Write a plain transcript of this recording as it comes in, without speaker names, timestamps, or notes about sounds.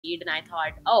and I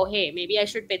thought, oh, hey, maybe I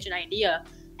should pitch an idea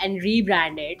and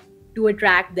rebrand it to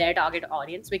attract their target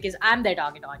audience, because I'm their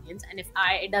target audience. And if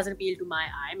it doesn't appeal to my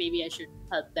eye, maybe I should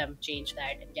help them change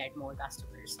that and get more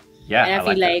customers. Yeah, and I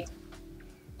feel like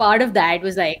part of that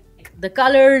was like the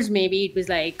colors. Maybe it was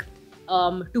like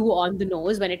too on the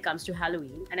nose when it comes to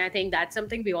Halloween. And I think that's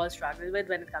something we all struggle with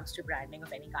when it comes to branding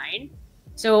of any kind.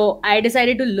 So I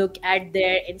decided to look at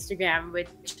their Instagram,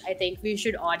 which I think we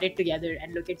should audit together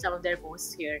and look at some of their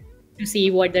posts here to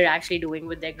see what they're actually doing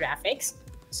with their graphics.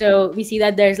 So we see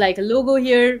that there's like a logo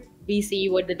here. We see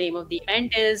what the name of the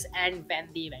event is and when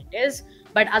the event is.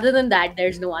 But other than that,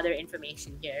 there's no other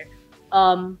information here.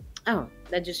 Oh,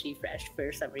 that just refreshed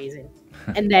for some reason.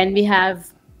 And then we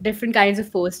have different kinds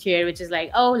of posts here, which is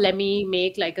like, oh, let me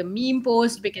make like a meme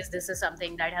post because this is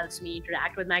something that helps me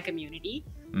interact with my community.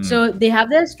 So they have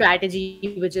their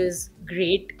strategy, which is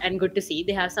great and good to see.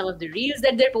 They have some of the reels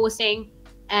that they're posting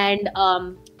and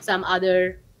some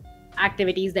other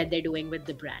activities that they're doing with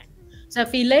the brand. So I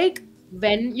feel like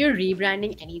when you're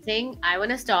rebranding anything, I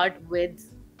want to start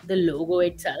with the logo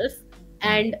itself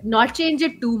and not change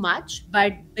it too much.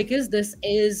 But because this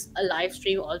is a live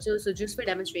stream also, so just for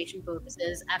demonstration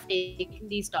purposes, I've taken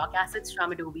these stock assets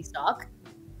from Adobe Stock.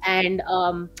 And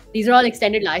these are all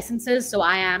extended licenses, so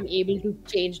I am able to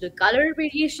change the color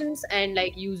variations and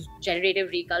like use generative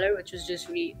recolor, which was just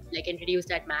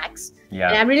introduced at Max. Yeah.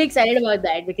 And I'm really excited about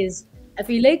that because I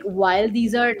feel like while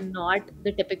these are not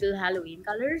the typical Halloween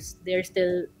colors, they're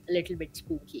still a little bit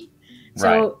spooky. Right.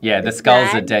 So yeah, the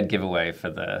skull's a dead giveaway for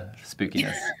the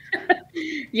spookiness.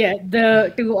 Yeah,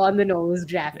 the too on the nose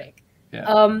graphic.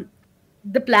 Yeah.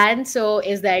 The plan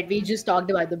is that we just talked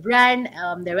about the brand,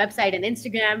 their website and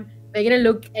Instagram. We're going to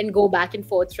look and go back and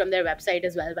forth from their website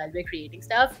as well while we're creating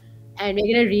stuff. And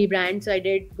we're going to rebrand. So I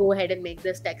did go ahead and make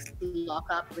this text lock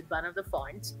up with one of the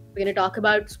fonts. We're going to talk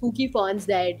about spooky fonts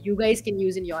that you guys can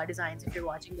use in your designs if you're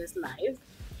watching this live.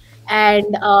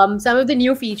 And some of the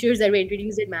new features that were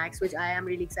introduced at Max, which I am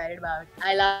really excited about.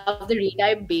 I love the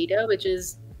retype beta, which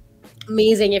is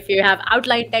amazing if you have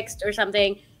outline text or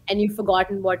something and you've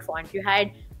forgotten what font you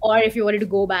had, or if you wanted to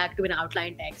go back to an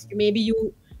outline text, maybe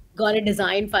you got a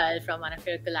design file from one of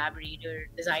your collaborator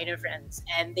designer friends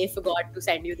and they forgot to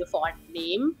send you the font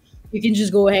name. You can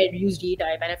just go ahead, use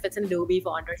retype, and if it's an Adobe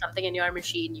font or something in your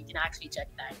machine, you can actually check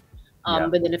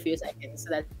that within a few seconds. So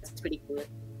that's pretty cool.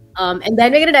 And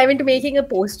then we're going to dive into making a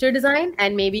poster design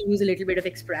and maybe use a little bit of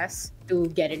Express to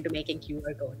get into making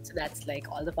QR codes. So that's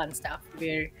like all the fun stuff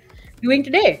we're doing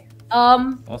today.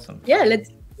 Awesome. Yeah,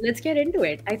 let's get into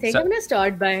it. I think I'm going to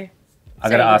start by... I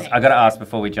gotta ask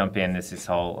before we jump in, this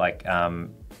whole like,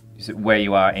 where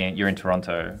you are, you're in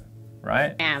Toronto,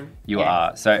 right? I am. You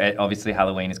are. So obviously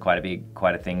Halloween is quite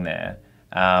a thing there.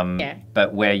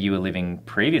 But where you were living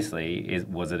previously,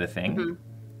 was it a thing? Mm-hmm.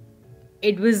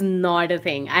 It was not a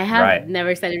thing. I have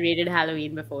never celebrated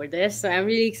Halloween before this, so I'm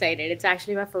really excited. It's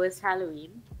actually my first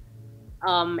Halloween.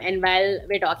 And while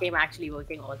we're talking, I'm actually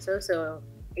working also. So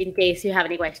in case you have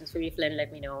any questions for me, Flynn,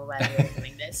 let me know while we're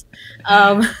doing this.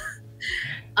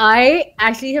 I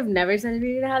actually have never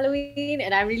celebrated Halloween,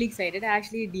 and I'm really excited. I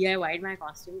actually DIY'd my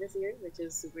costume this year, which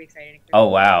is super exciting. Oh,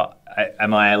 wow.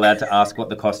 Am I allowed to ask what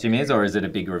the costume is, or is it a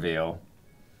big reveal?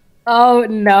 Oh,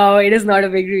 no, it is not a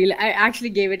big reveal. I actually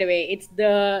gave it away. It's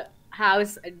the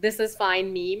house, this is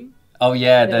fine meme. Oh,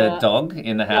 yeah, the dog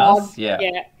in the house? Yeah.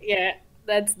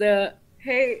 That's the,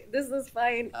 hey, this is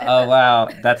fine. Oh, wow.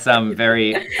 That's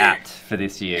very apt for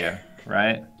this year,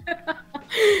 right?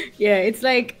 Yeah, it's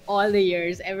like all the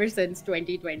years ever since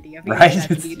 2020.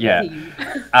 Right? Yeah.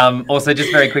 Also,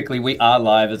 just very quickly, we are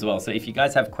live as well. So if you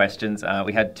guys have questions,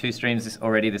 we had 2 streams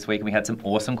already this week, and we had some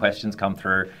awesome questions come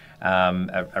through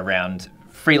around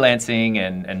freelancing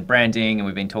and branding, and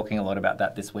we've been talking a lot about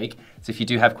that this week. So if you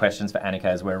do have questions for Anika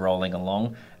as we're rolling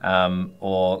along,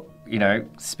 or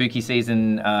spooky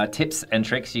season tips and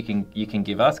tricks you can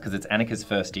give us, because it's Anika's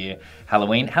first year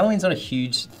Halloween. Halloween's not a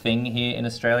huge thing here in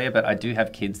Australia, but I do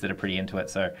have kids that are pretty into it.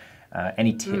 So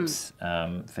any tips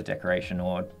for decoration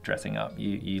or dressing up,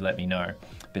 you let me know.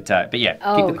 But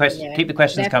yeah, keep the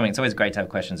questions coming. It's always great to have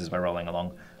questions as we're rolling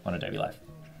along on Adobe Live.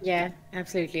 Yeah,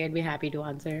 absolutely. I'd be happy to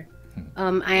answer.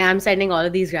 I am sending all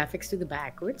of these graphics to the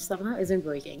back, which somehow isn't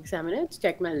working. So I'm going to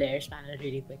check my layers panel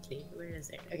really quickly. Where is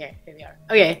it? Okay, here we are.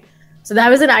 Okay, so that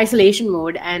was in isolation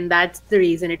mode, and that's the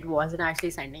reason it wasn't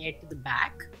actually sending it to the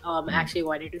back. I actually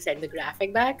wanted to send the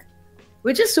graphic back,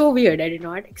 which is so weird. I did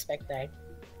not expect that.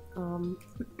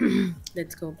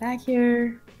 Let's go back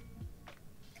here.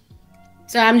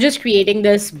 So I'm just creating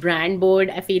this brand board.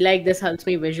 I feel like this helps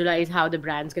me visualize how the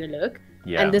brand's going to look.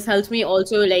 Yeah. And this helps me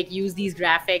also like use these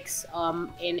graphics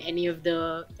in any of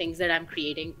the things that I'm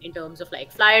creating in terms of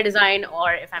like flyer design,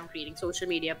 or if I'm creating social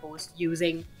media posts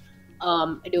using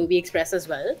Adobe Express as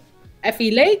well. I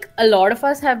feel like a lot of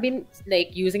us have been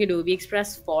like using Adobe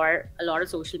Express for a lot of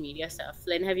social media stuff.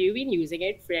 Lynn, have you been using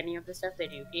it for any of the stuff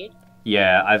that you create?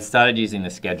 Yeah, I've started using the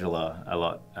scheduler a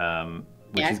lot,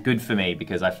 which Yeah. is good for me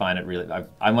because I find it really.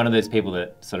 I'm one of those people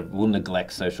that sort of will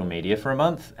neglect social media for a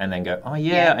month and then go, oh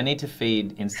yeah, Yeah. I need to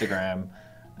feed Instagram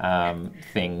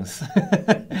things.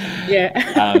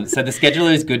 Yeah. So the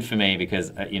scheduler is good for me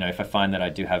because if I find that I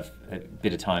do have a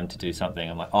bit of time to do something,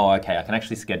 I'm like, oh okay, I can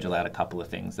actually schedule out a couple of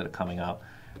things that are coming up,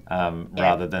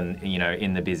 rather than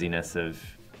in the busyness of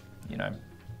you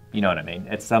know what I mean?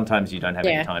 It's sometimes you don't have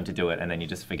any time to do it and then you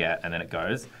just forget and then it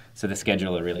goes. So the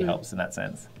scheduler really helps in that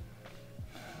sense.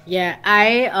 Yeah,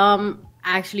 I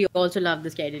actually also love the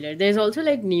scheduler. There's also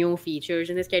like new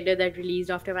features in the scheduler that released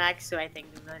after Max, so I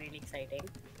think these are really exciting.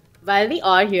 While we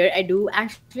are here, I do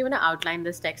actually want to outline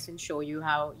this text and show you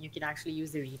how you can actually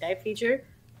use the retype feature.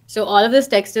 So all of this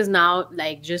text is now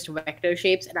like just vector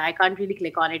shapes, and I can't really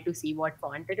click on it to see what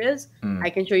font it is. I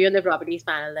can show you on the properties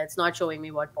panel that's not showing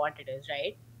me what font it is,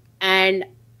 right? And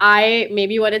I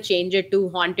maybe want to change it to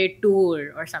Haunted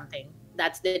Tour or something.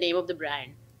 That's the name of the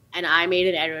brand. And I made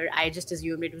an error. I just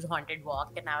assumed it was Haunted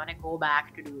Walk, and now when I go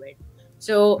back to do it.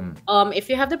 So if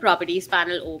you have the properties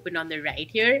panel open on the right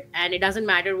here, and it doesn't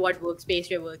matter what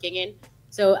workspace you're working in.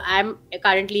 So I'm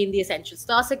currently in the Essentials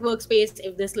Classic workspace.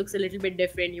 If this looks a little bit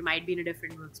different, you might be in a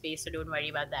different workspace, so don't worry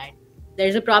about that.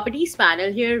 There's a properties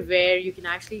panel here where you can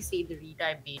actually see the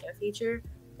retype beta feature.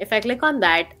 If I click on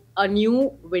that, a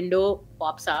new window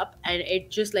pops up and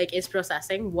it just like is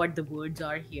processing what the words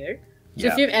are here. So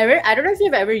if you've ever, I don't know if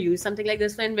you've ever used something like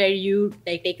this one where you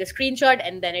like take a screenshot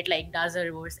and then it like does a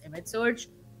reverse image search.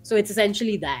 So it's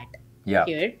essentially that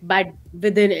here, but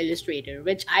within Illustrator,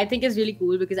 which I think is really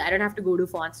cool because I don't have to go to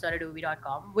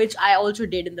fonts.adobe.com, which I also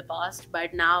did in the past,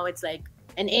 but now it's like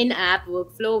an in-app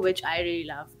workflow, which I really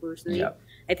love personally.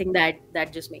 I think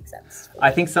that just makes sense. I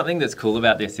think something that's cool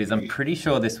about this is I'm pretty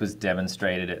sure this was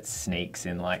demonstrated at Sneaks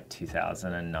in like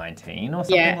 2019 or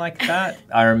something like that.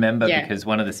 I remember because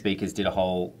one of the speakers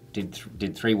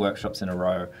did 3 workshops in a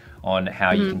row on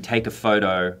how you can take a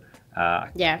photo.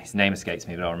 His name escapes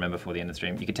me, but I'll remember before the end of the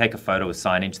stream. You could take a photo of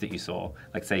signage that you saw,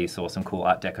 like say you saw some cool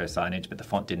Art Deco signage, but the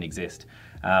font didn't exist.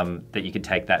 That you could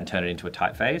take that and turn it into a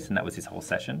typeface, and that was his whole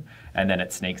session. And then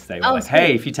at Sneaks, they were like,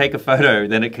 "Hey, if you take a photo,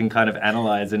 then it can kind of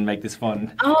analyze and make this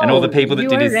font." And all the people that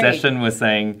did his session were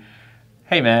saying,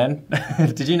 "Hey, man,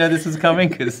 did you know this was coming?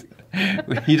 Because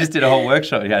you just did a whole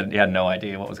workshop. You had no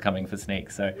idea what was coming for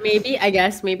Sneaks." So maybe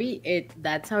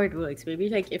that's how it works. Maybe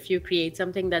like if you create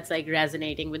something that's like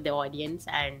resonating with the audience,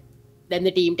 and then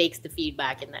the team takes the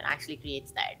feedback and then actually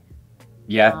creates that.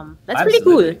 That's pretty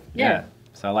cool. Yeah.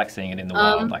 So I like seeing it in the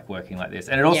wild, like working like this.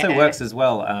 And it also works as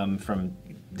well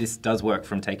this does work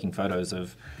from taking photos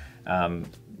of,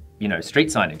 street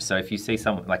signage. So if you see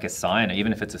someone like a sign, or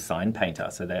even if it's a sign painter,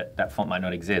 so that font might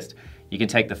not exist, you can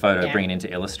take the photo, bring it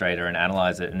into Illustrator and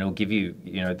analyze it, and it'll give you,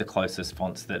 the closest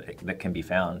fonts that can be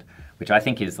found, which I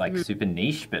think is like super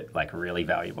niche, but like really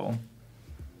valuable.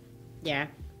 Yeah.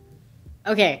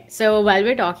 Okay, so while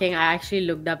we're talking, I actually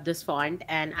looked up this font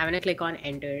and I'm gonna click on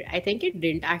enter. I think it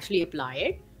didn't actually apply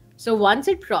it. So once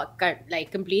it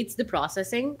completes the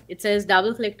processing, it says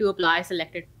double click to apply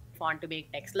selected font to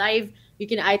make text live. You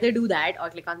can either do that or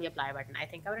click on the apply button. I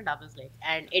think I'm gonna double click,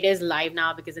 and it is live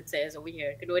now because it says over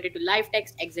here, converted to live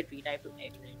text, exit retype to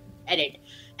edit.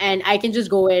 And I can just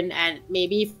go in and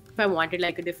maybe if I wanted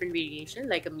like a different variation,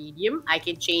 like a medium, I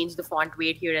can change the font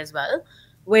weight here as well,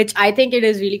 which I think it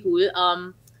is really cool.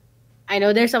 I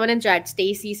know there's someone in chat,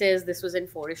 Stacy says this was in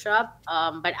Photoshop,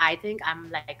 but I think I'm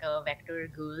like a vector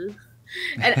girl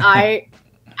and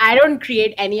I don't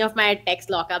create any of my text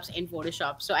lockups in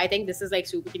Photoshop. So I think this is like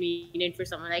super convenient for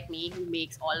someone like me who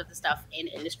makes all of the stuff in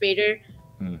Illustrator.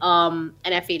 And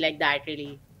I feel like that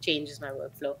really changes my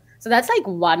workflow. So that's like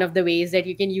one of the ways that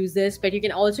you can use this, but you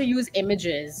can also use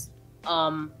images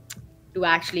to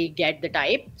actually get the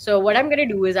type. So what I'm going to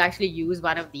do is actually use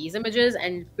one of these images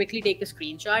and quickly take a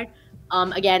screenshot.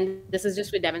 Again, this is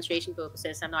just for demonstration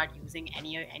purposes. I'm not using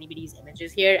anybody's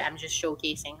images here. I'm just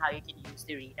showcasing how you can use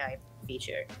the retype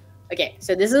feature. Okay,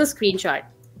 so this is a screenshot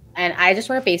and I just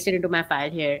want to paste it into my file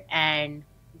here. And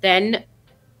then,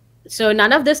 so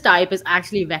none of this type is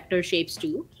actually vector shapes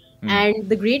too. And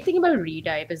the great thing about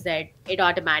retype is that it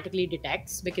automatically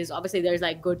detects, because obviously there's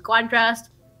like good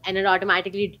contrast, and it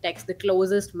automatically detects the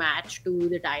closest match to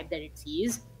the type that it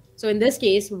sees. So in this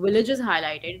case, village is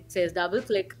highlighted. It says double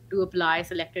click to apply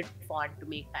selected font to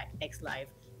make that text live.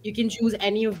 You can choose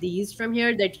any of these from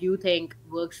here that you think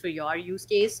works for your use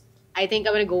case. I think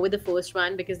I'm going to go with the first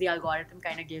one because the algorithm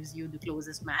kind of gives you the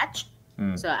closest match.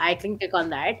 So I can click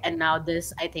on that. And now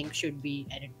this, I think, should be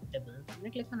editable. I'm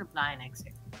going to click on apply and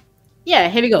exit. Yeah,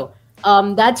 here we go.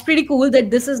 That's pretty cool that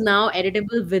this is now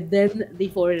editable within the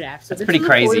photograph. So That's pretty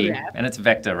crazy. Photograph. And it's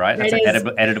vector, right? That's an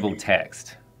editable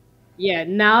text. Yeah,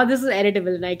 now this is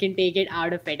editable and I can take it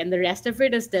out of it, and the rest of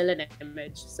it is still an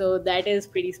image. So that is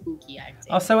pretty spooky, I'd say.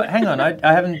 Oh, so hang on, I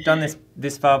haven't done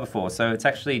this far before. So it's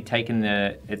actually taken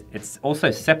it's also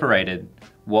separated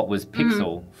what was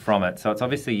pixel from it. So it's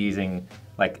obviously using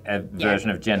like a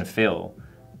version of Gen Fill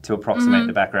to approximate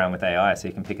the background with AI, so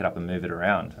you can pick it up and move it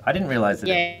around. I didn't realize that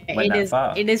it went that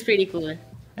far. It is pretty cool.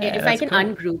 Yeah, if I can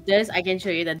ungroup this, I can show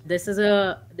you that this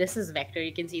is vector.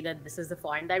 You can see that this is the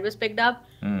font that was picked up,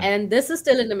 and this is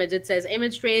still an image. It says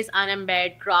image trace,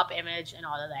 unembed, crop image, and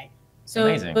all of that.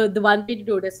 So the one thing to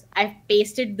do is I've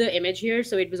pasted the image here,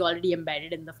 so it was already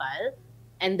embedded in the file,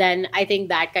 and then I think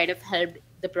that kind of helped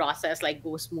the process like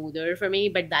go smoother for me.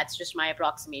 But that's just my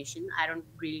approximation. I don't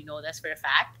really know this for a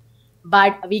fact,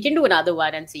 but we can do another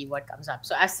one and see what comes up.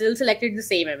 So I still selected the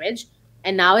same image.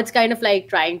 And now it's kind of like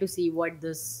trying to see what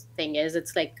this thing is.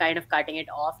 It's like kind of cutting it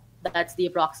off. That's the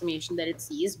approximation that it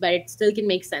sees, but it still can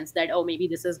make sense that, oh, maybe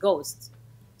this is ghosts.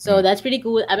 So that's pretty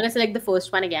cool. I'm going to select the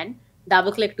first one again,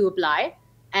 double click to apply.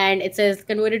 And it says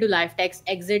converted to live text,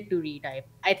 exit to retype.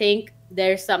 I think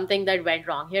there's something that went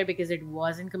wrong here because it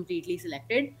wasn't completely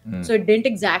selected. So it didn't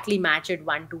exactly match it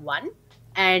 1-to-1.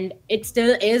 And it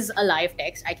still is a live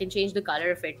text. I can change the color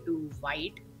of it to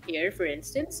white here, for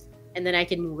instance, and then I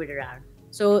can move it around.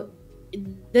 So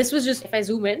this was just, if I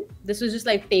zoom in, this was just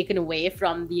like taken away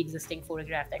from the existing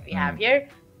photograph that we have here.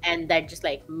 And that just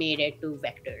like made it to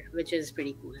vector, which is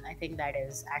pretty cool. And I think that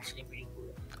is actually pretty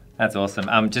cool. That's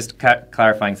awesome. Just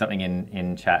clarifying something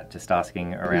in chat, just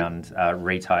asking around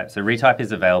retype. So retype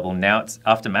is available now. It's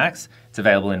after Max. It's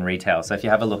available in retail. So if you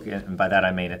have a look, and by that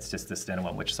I mean it's just the standard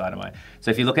one. Which side am I?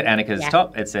 So if you look at Anika's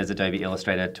top, it says Adobe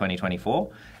Illustrator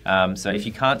 2024. So if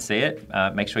you can't see it,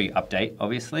 make sure you update,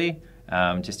 obviously.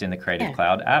 Just in the Creative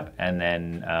Cloud app, and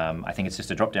then I think it's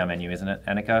just a drop-down menu, isn't it,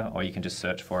 Anika? Or you can just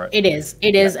search for it. It is.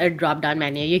 It is a drop-down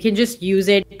menu. You can just use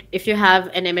it if you have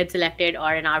an image selected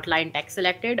or an outline text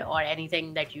selected or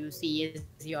anything that you see is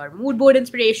your mood board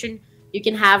inspiration. You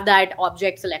can have that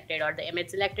object selected or the image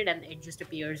selected, and it just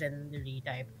appears in the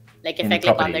retype. Like if I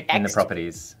click on the text. In the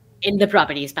properties. In the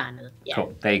properties panel. Yeah.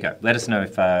 Cool. There you go. Let us know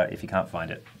if you can't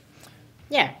find it.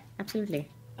 Yeah, absolutely.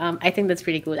 I think that's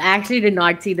pretty cool. I actually did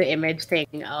not see the image thing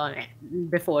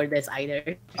before this either.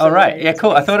 So oh, right. Yeah,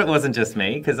 cool. I thought it wasn't just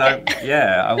me because I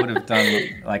would have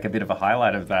done like a bit of a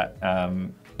highlight of that.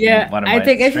 I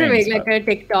think I should make like a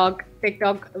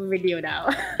TikTok video now.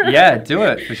 Yeah, do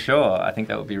it for sure. I think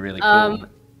that would be really cool.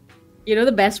 You know,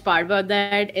 the best part about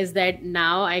that is that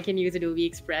now I can use Adobe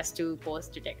Express to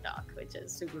post to TikTok, which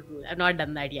is super cool. I've not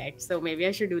done that yet. So maybe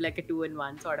I should do like a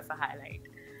 2-in-1 sort of a highlight.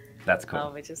 That's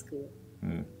cool. Which is cool.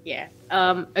 Yeah.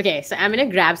 Okay, so I'm gonna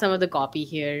grab some of the copy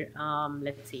here.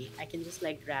 Let's see. I can just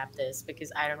like grab this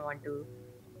because I don't want to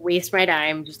waste my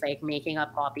time just like making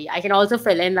up copy. I can also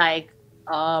fill in like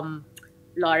lorem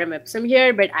ipsum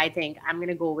here, but I think I'm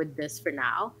gonna go with this for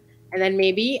now. And then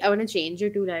maybe I want to change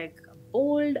it to like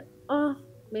bold,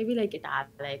 maybe like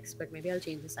italics, but maybe I'll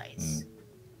change the size.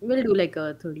 We'll do like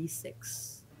a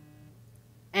 36.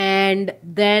 And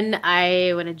then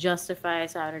I want to justify,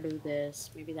 so I want to do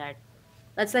this. Maybe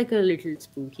that's like a little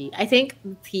spooky. I think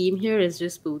the theme here is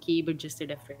just spooky, but just a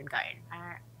different kind.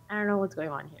 I don't know what's going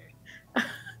on here.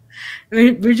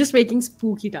 we're just making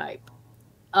spooky type.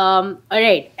 All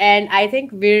right. And I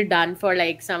think we're done for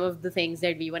like some of the things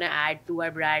that we want to add to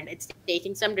our brand. It's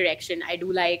taking some direction. I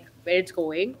do like where it's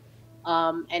going.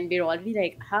 And we're already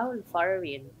like, how far are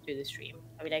we into the stream?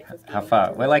 Are we like 15 How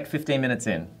far? We're like 15 minutes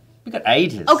in. We got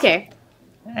ages. Okay.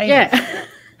 Ages. Yeah.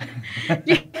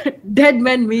 Dead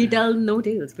men may tell no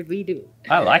tales, but we do.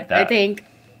 I like that. I think,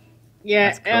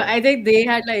 yeah, Cool. I think they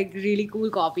had like really cool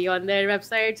copy on their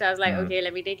website. So I was like, okay,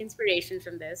 let me take inspiration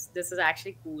from this. This is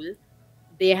actually cool.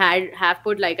 They have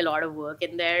put like a lot of work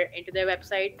into their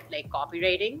website, like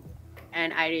copywriting,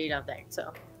 and I really love that.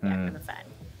 So yeah, I'm a fan.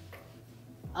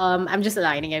 I'm just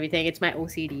aligning everything. It's my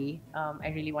OCD.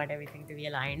 I really want everything to be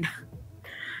aligned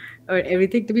or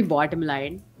everything to be bottom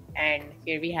line. And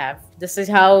here we have, this is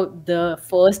how the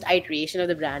first iteration of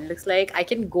the brand looks like. I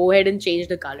can go ahead and change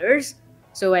the colors.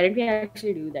 So why don't we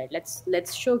actually do that?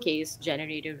 Let's showcase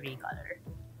generative recolor.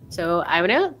 So I'm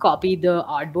gonna copy the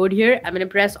artboard here. I'm gonna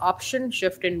press Option,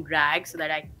 Shift, and drag so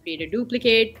that I create a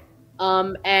duplicate.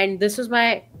 And this was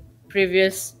my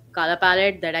previous color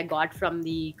palette that I got from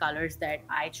the colors that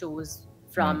I chose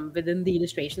from within the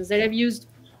illustrations that I've used.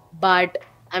 But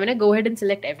I'm gonna go ahead and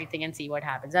select everything and see what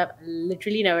happens. I've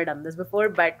literally never done this before,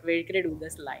 but we're gonna do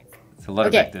this live. It's a lot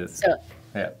of Okay, vectors. so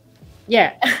Yeah.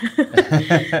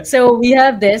 yeah. So we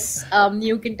have this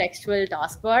new contextual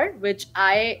taskbar, which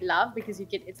I love because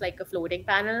it's like a floating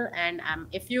panel. And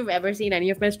if you've ever seen any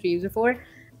of my streams before,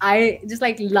 I just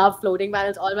like love floating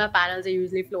panels. All my panels are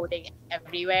usually floating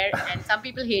everywhere. And some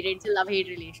people hate it. It's a love-hate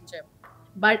relationship.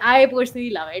 But I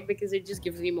personally love it because it just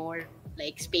gives me more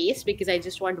like space, because I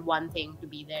just want one thing to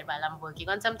be there while I'm working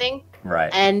on something. Right.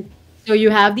 And so you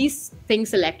have these things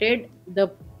selected.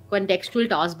 The contextual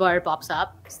taskbar pops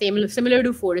up, similar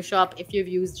to Photoshop if you've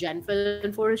used Genfill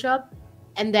in Photoshop.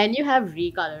 And then you have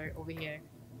recolor over here.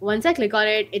 Once I click on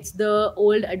it, it's the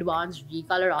old advanced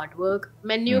recolor artwork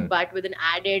menu, but with an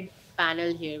added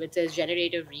panel here which says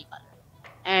generative recolor.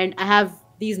 And I have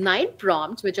these 9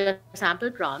 prompts, which are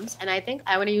sample prompts. And I think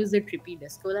I want to use the trippy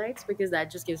disco lights because that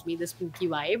just gives me the spooky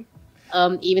vibe.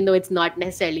 Even though it's not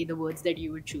necessarily the words that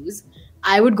you would choose.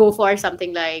 I would go for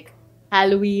something like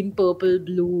Halloween, purple,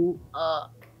 blue,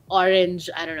 orange,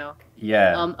 I don't know.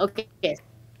 Yeah. Okay.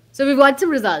 So we've got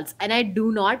some results, and I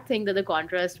do not think that the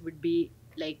contrast would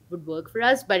work for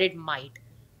us, but it might.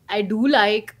 I do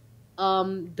like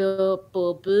the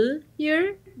purple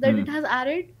here that it has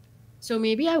added. So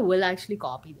maybe I will actually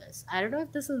copy this. I don't know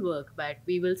if this will work, but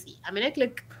we will see. I'm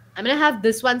gonna have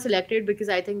this one selected because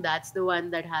I think that's the one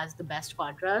that has the best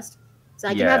contrast. So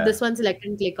I can have this one selected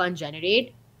and click on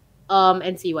generate.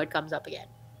 And see what comes up again.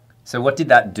 So what did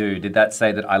that do? Did that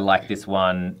say that I like this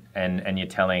one, and you're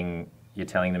telling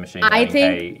the machine,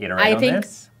 hey, iterate on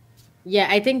this? Yeah,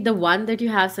 I think the one that you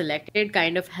have selected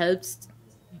kind of helps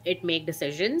it make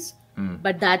decisions.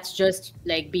 But that's just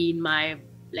like been my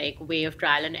like way of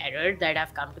trial and error that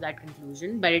I've come to that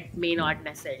conclusion. But it may not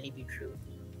necessarily be true.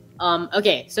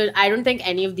 Okay, so I don't think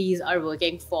any of these are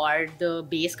working for the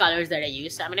base colors that I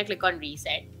use. So I'm gonna click on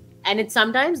reset. And it's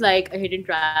sometimes like a hidden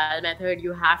trial method.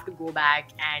 You have to go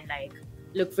back and like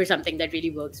look for something that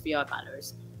really works for your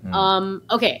colors.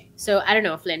 Okay, so I don't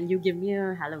know, Flynn, you give me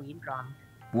a Halloween prompt.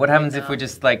 What happens if we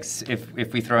just like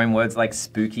if we throw in words like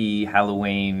spooky,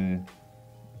 Halloween,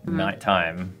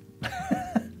 nighttime?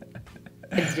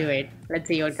 Let's do it. Let's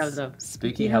see what comes up.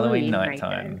 Spooky Halloween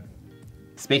nighttime.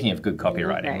 Speaking of good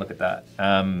copywriting, look at that.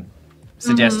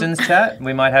 Suggestions, chat.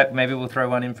 We might have, maybe we'll throw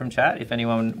one in from chat if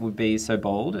anyone would be so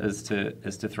bold as to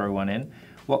throw one in.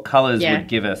 What colors would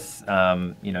give us,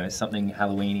 something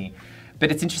Halloweeny?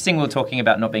 But it's interesting we're talking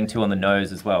about not being too on the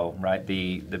nose as well, right?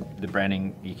 The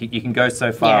branding, you can go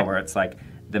so far where it's like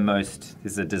the most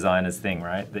is a designer's thing,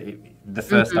 right? The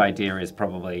first idea is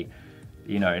probably,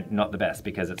 not the best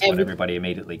because it's what everybody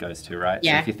immediately goes to, right? So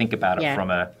if you think about it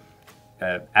from a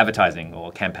advertising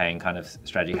or campaign kind of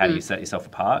strategy, how do you set yourself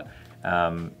apart?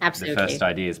 Absolutely. The first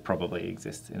ideas probably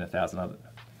exist in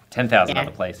 10,000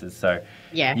 other places. So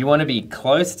you want to be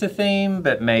close to theme,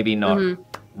 but maybe not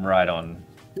right on.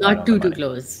 Not too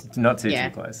close. Not too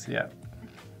close. Yeah.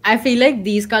 I feel like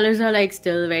these colors are like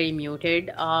still very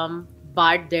muted,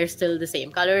 but they're still the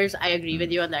same colors. I agree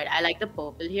with you on that. I like the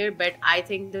purple here, but I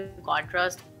think the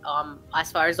contrast,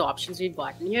 as far as the options we've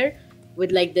gotten here,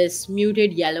 with like this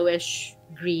muted yellowish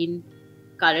green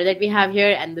color that we have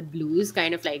here and the blues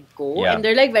kind of like go and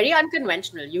they're like very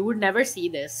unconventional. You would never see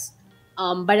this,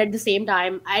 but at the same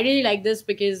time I really like this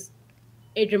because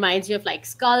it reminds you of like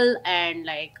skull and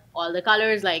like all the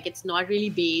colors. Like it's not really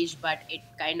beige, but it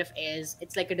kind of is.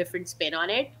 It's like a different spin on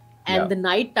it, and the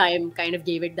nighttime kind of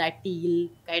gave it that teal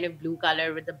kind of blue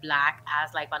color with the black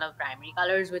as like one of the primary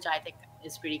colors, which I think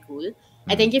is pretty cool.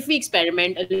 I think if we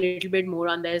experiment a little bit more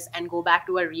on this and go back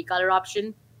to a recolor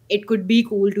option, it could be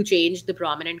cool to change the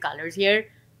prominent colors here.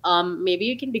 Maybe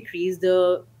you can decrease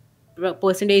the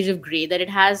percentage of gray that it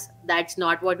has. That's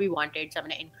not what we wanted, so I'm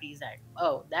going to increase that.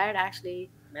 Oh, that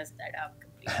actually messed that up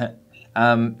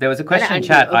completely. There was a question in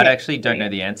chat I actually don't know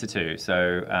the answer to,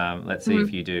 so let's see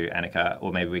if you do, Anika,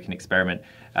 or maybe we can experiment.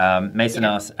 Mason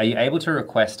asks, are you able to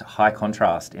request high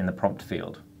contrast in the prompt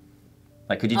field?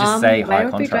 Like, could you just say high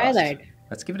contrast? Try that?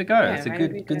 Let's give it a go. It's a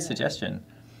good suggestion.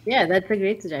 Yeah, that's a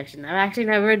great suggestion. I've actually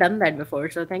never done that before,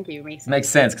 so thank you, Mason. Makes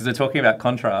sense, because we're talking about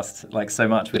contrast like so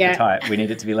much with the type. We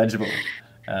need it to be legible.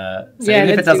 So even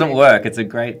if it doesn't work, it's a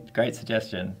great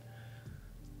suggestion.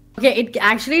 Okay, it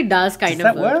actually does kind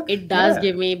of work. It does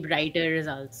give me brighter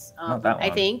results. Not that one.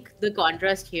 I think the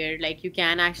contrast here, like you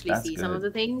can actually see some of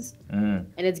the things. And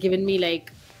it's given me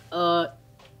like a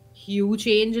hue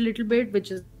change a little bit,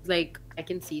 which is like, I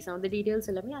can see some of the details.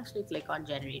 So let me actually click on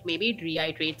generate. Maybe it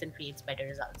reiterates and creates better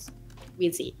results.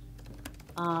 We'll see.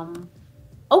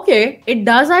 Okay, it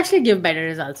does actually give better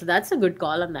results. So that's a good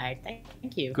call on that. Thank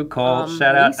you. Good call.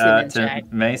 Shout Mason in out chat.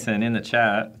 to Mason in the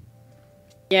chat.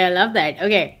 Yeah, I love that.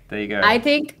 Okay. There you go. I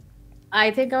think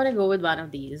I want to go with one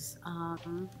of these.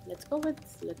 Let's go with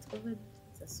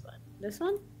this one. This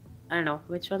one? I don't know.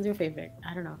 Which one's your favorite?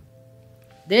 I don't know.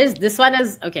 This one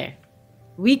is okay.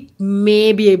 We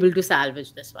may be able to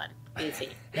salvage this one. We'll see.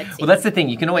 Let's see. Well, that's the thing.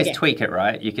 You can always tweak it,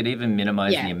 right? You could even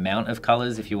minimize the amount of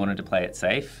colors if you wanted to play it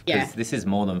safe. Because this is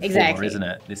more than 4, isn't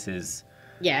it? This is...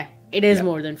 Yeah, it is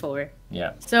more than 4.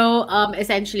 Yeah. So,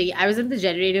 essentially, I was in the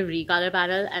generative recolor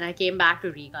panel and I came back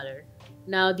to recolor.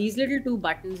 Now, these little 2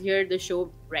 buttons here, they show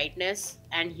brightness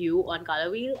and hue on color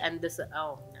wheel. And this...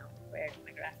 Oh, no. Where did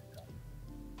my graphic go?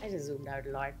 I just zoomed out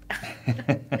a lot.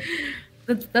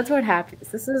 That's what happens.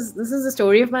 This is the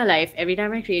story of my life. Every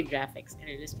time I create graphics in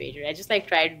Illustrator, I just like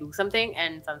try to do something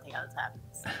and something else happens.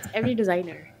 It's every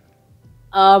designer.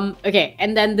 Okay,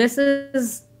 and then this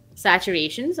is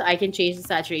saturation. So I can change the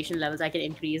saturation levels. I can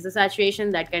increase the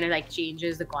saturation. That kind of like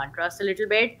changes the contrast a little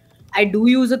bit. I do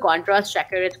use a contrast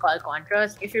checker. It's called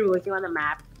contrast. If you're working on the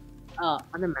map,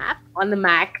 on the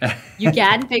Mac, you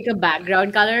can pick a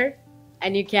background color,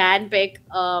 and you can pick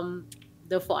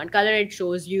the font color. It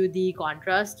shows you the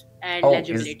contrast and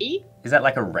legibility. Is that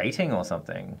like a rating or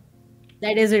something?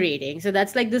 That is a rating. So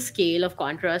that's like the scale of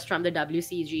contrast from the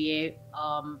WCAG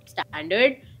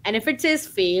standard. And if it says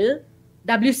fail,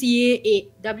 WCAG,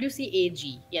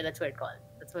 yeah, that's what it's called.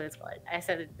 That's what it's called. I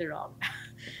said it wrong.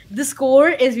 The score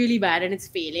is really bad and it's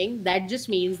failing. That just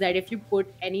means that if you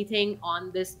put anything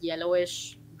on this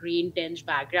yellowish green tinge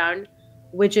background,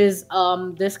 which is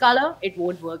this color, it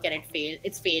won't work and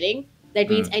it's failing. That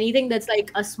means anything that's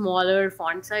like a smaller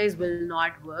font size will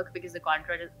not work because the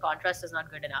contrast is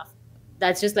not good enough.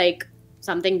 That's just like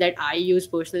something that I use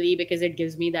personally because it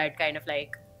gives me that kind of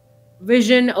like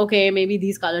vision. Okay, maybe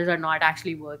these colors are not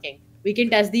actually working. We can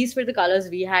test these for the colors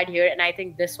we had here, and I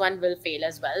think this one will fail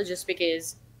as well just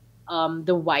because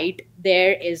the white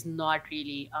there is not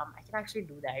really... I can actually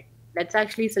do that. Let's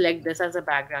actually select this as a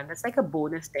background. That's like a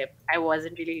bonus tip. I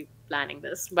wasn't really planning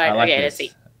this, but okay, let's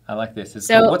see. I like this. It's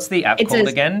cool. What's the app called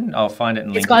again? I'll find it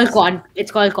in link. It's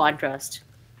called Contrast.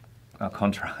 Oh,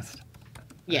 Contrast.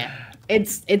 Yeah,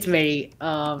 it's very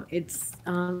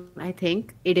I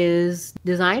think it is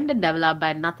designed and developed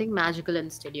by Nothing Magical in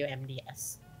Studio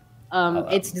MDS.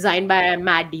 It's designed by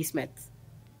Matt D. Smith.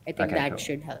 I think that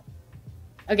should help.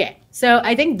 Okay, so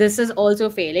I think this is also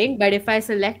failing, but if I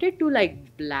select it to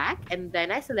like black and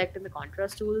then I select in the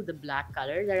contrast tool the black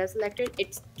color that I selected,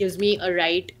 it gives me a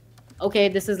right. Okay,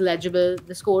 this is legible.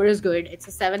 The score is good. It's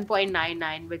a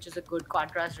 7.99, which is a good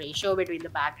contrast ratio between the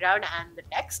background and the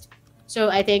text. So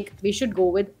I think we should go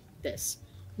with this.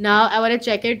 Now I want to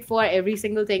check it for every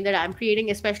single thing that I'm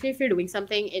creating, especially if you're doing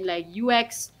something in like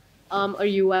UX or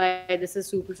UI. This is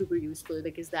super, super useful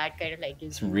because that kind of like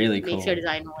makes your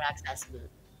design more accessible.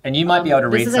 And you might be able to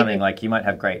read something like you might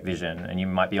have great vision and you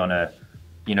might be on a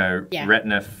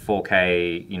Retina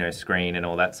 4K, screen and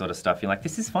all that sort of stuff. You're like,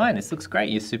 this is fine. This looks great.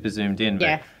 You're super zoomed in.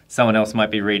 But someone else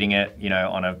might be reading it,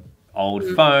 on an old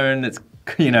phone that's,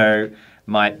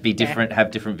 might be different, have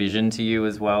different vision to you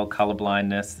as well. Color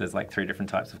blindness. There's like 3 different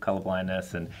types of color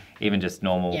blindness and even just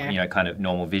normal, kind of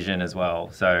normal vision as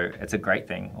well. So it's a great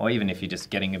thing. Or even if you're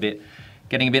just getting a bit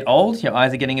old, your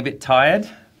eyes are getting a bit tired,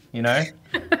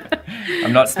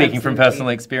 I'm not speaking from personal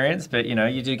experience, but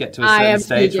you do get to a certain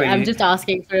stage where I'm just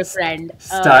asking for a friend.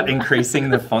 Start increasing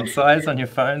the font size on your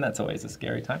phone. That's always a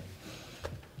scary time.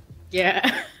 Yeah.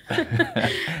 I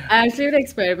actually would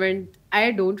experiment.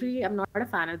 I'm not a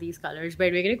fan of these colors,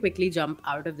 but we're going to quickly jump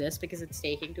out of this because it's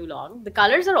taking too long. The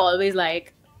colors are always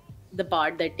like the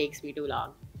part that takes me too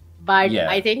long. But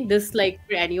I think this, like,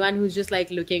 for anyone who's just like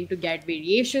looking to get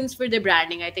variations for their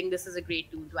branding, I think this is a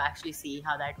great tool to actually see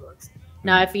how that works.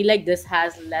 Now, I feel like this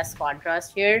has less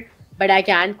contrast here, but I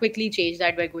can quickly change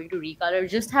that by going to recolor.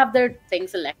 Just have the thing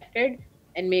selected,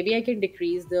 and maybe I can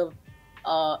decrease the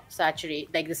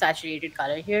saturated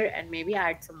color here, and maybe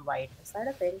add some white. Is that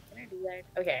a thing? Can I do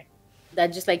that? Okay, that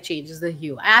just like changes the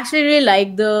hue. I actually really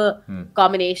like the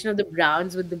combination of the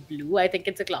browns with the blue. I think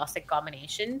it's a classic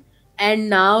combination. And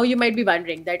now you might be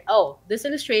wondering that, oh, this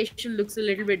illustration looks a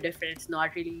little bit different. It's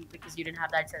not really because you didn't have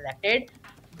that selected.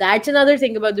 That's another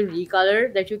thing about the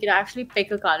recolor, that you can actually pick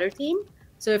a color theme.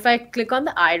 So if I click on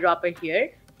the eyedropper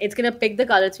here, it's going to pick the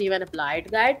color theme and apply it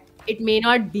to that. It may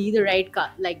not be the right,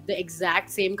 like the exact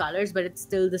same colors, but it's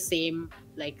still the same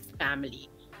like family.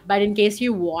 But in case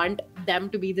you want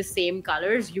them to be the same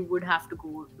colors, you would have to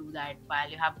go do that while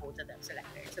you have both of them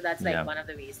selected. So that's like one of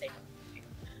the ways they do it.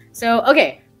 So,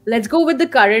 okay. let's go with the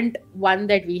current one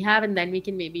that we have, and then we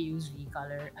can maybe use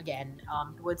recolor again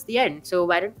towards the end. So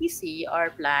why don't we see our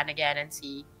plan again and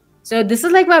see. So this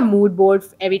is like my mood board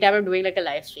every time I'm doing like a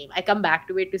live stream. I come back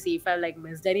to it to see if I like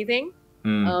missed anything.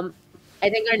 I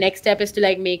think our next step is to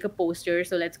like make a poster.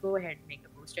 So let's go ahead and make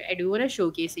a poster. I do want to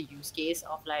showcase a use case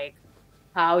of like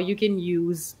how you can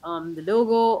use the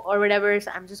logo or whatever.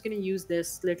 So I'm just gonna use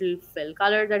this little fill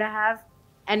color that I have,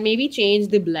 and maybe change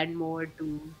the blend mode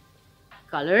to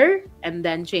color, and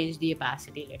then change the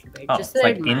opacity a little bit. Oh, just it's so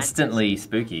like it matches. instantly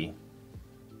spooky.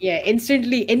 Yeah,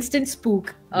 instant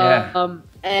spook. Yeah.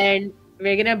 And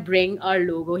we're gonna bring our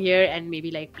logo here and maybe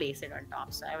like place it on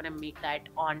top. So I want to make that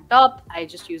on top. I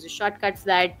just use a shortcut for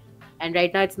that, and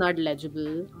right now it's not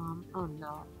legible. Oh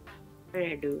no, what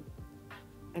did I do?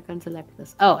 I can't select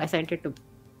this. Oh, I sent it to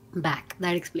back.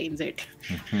 That explains it.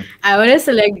 I want to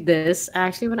select this. I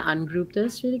actually want to ungroup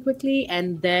this really quickly,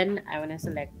 and then I want to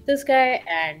select this guy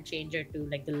and change it to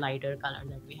like the lighter color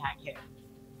that we had here.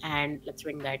 And let's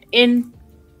bring that in,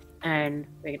 and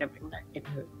we're gonna bring that in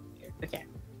here. Okay.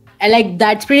 And like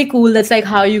that's pretty cool. That's like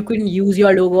how you can use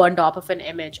your logo on top of an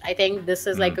image. I think this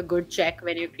is like a good check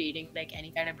when you're creating like any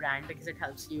kind of brand, because it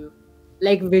helps you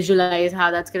like visualize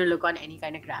how that's gonna look on any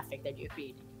kind of graphic that you're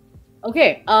creating.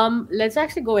 Okay, let's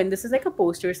actually go in. This is like a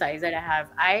poster size that I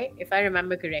have. If I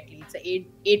remember correctly, it's a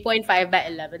 8.5 by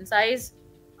 11 size.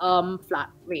 Flat.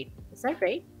 Wait, is that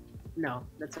right? No,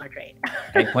 that's not right.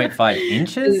 8.5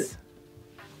 inches?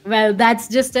 Well, that's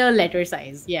just a letter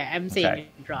size. Yeah, I'm saying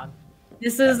it wrong.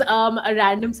 This is a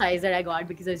random size that I got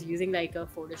because I was using like a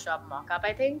Photoshop mockup,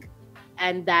 I think,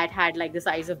 and that had like the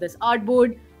size of this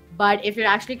artboard. But if you're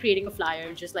actually creating a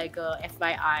flyer, just like a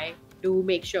FYI, to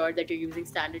make sure that you're using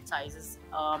standard sizes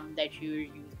that you're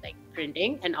using like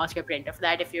printing, and ask your printer for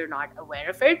that if you're not aware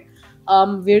of it.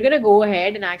 We're gonna go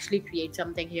ahead and actually create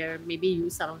something here. Maybe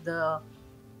use some of the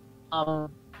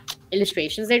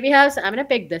illustrations that we have. So I'm gonna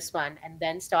pick this one and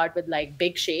then start with like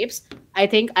big shapes. I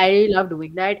think I really love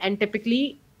doing that, and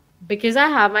typically because I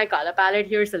have my color palette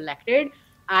here selected,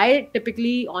 I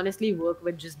typically honestly work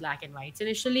with just black and whites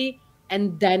initially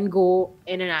and then go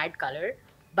in and add color.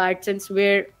 But since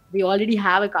we already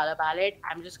have a color palette,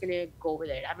 I'm just gonna go with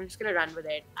it. I'm just gonna run with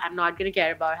it. I'm not gonna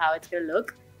care about how it's gonna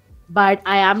look, but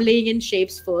I am laying in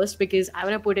shapes first because I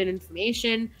want to put in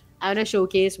information. I want to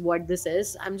showcase what this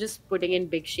is. I'm just putting in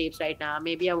big shapes right now.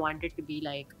 Maybe I want it to be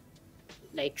like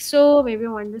so. Maybe I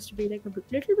want this to be like a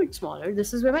little bit smaller.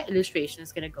 This is where my illustration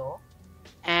is gonna go.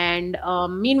 And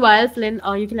meanwhile, Flynn,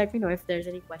 you can let me know if there's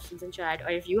any questions in chat, or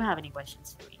if you have any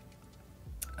questions for me.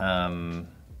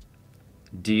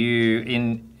 Do you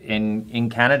in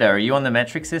Canada, are you on the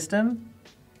metric system?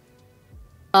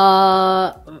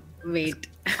 Wait.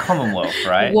 Commonwealth,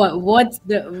 right? What's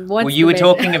well, you were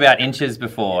talking about inches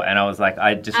before, and I was like,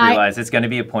 I just realized it's going to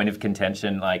be a point of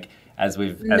contention, like as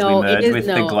we merge with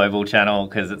the global channel,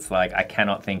 because it's like I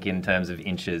cannot think in terms of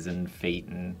inches and feet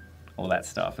and all that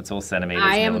stuff. It's all centimeters.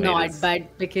 I am not,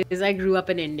 but because I grew up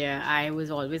in India, I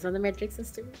was always on the metric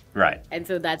system. Right. And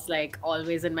so that's like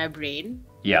always in my brain.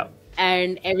 Yeah.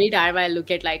 And every time I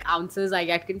look at like ounces, I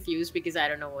get confused because I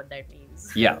don't know what that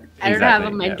means. Yeah. I don't have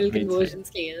a mental conversion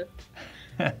scale.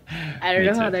 I don't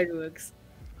know how that works.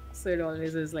 So it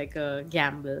always is like a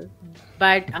gamble.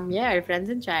 But yeah, our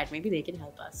friends in chat, maybe they can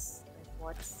help us.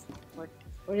 Like,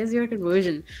 what is your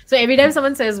conversion? So every time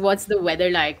someone says what's the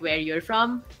weather like where you're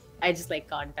from, I just like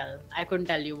can't tell. I couldn't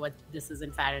tell you what this is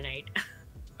in Fahrenheit.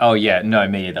 Oh yeah, no,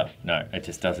 me either. No, it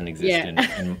just doesn't exist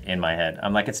in my head.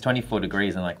 I'm like, it's 24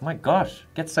 degrees. I'm like, my gosh,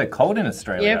 it gets so cold in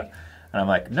Australia. Yep. And I'm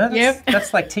like, no,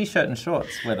 that's like t-shirt and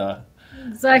shorts weather.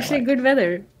 It's actually good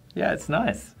weather. Yeah, it's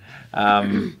nice.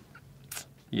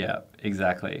 Yeah,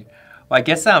 exactly. Well, I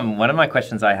guess one of my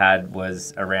questions I had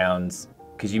was around,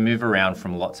 because you move around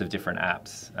from lots of different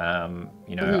apps.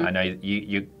 You know, I know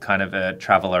you're kind of a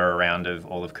traveler around of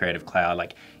all of Creative Cloud,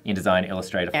 like InDesign,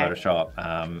 Illustrator, Photoshop,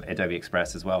 Adobe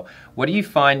Express as well. What are you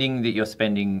finding that you're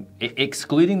spending,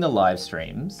 excluding the live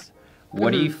streams,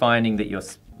 what are you finding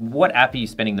that what app are you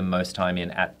spending the most time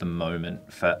in at the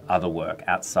moment for other work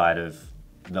outside of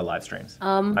the live streams?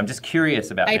 I'm just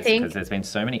curious about this because there's been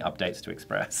so many updates to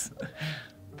Express.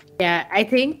 Yeah, I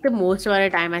think the most amount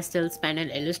of time I still spend in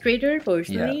Illustrator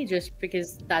personally, just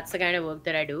because that's the kind of work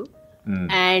that I do.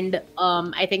 And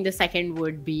I think the second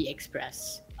would be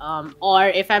Express. Or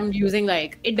if I'm using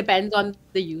like, it depends on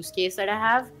the use case that I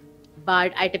have.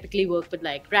 But I typically work with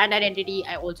like brand identity.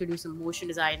 I also do some motion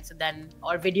design. So then,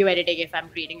 or video editing if I'm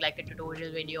creating like a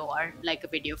tutorial video or like a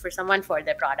video for someone for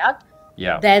their product.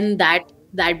 Yeah. Then that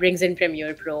brings in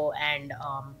Premiere Pro and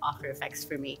After Effects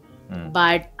for me.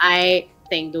 But I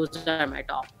think those are my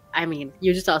top I mean,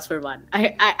 you just asked for one.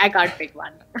 I can't pick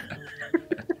one.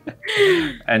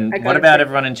 And I what can't about pick.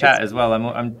 everyone in chat as well?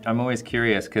 I'm always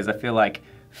curious because I feel like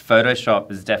Photoshop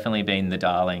has definitely been the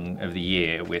darling of the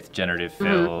year with generative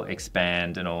fill,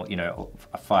 expand, and all,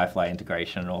 a Firefly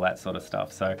integration and all that sort of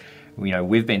stuff. So,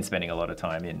 we've been spending a lot of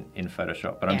time in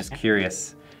Photoshop, but I'm just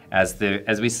curious as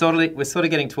we're sort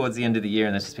of getting towards the end of the year,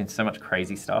 and there's just been so much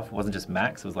crazy stuff. It wasn't just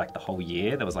Max; it was like the whole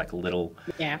year. There was like little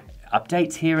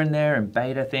updates here and there, and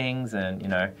beta things,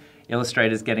 and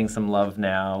Illustrator's getting some love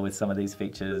now with some of these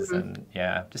features, and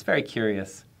just very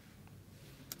curious.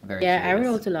 Very curious. I would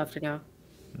also love to know.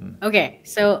 Okay,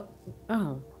 so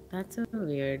that's a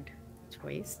weird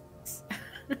choice.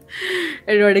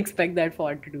 I don't expect that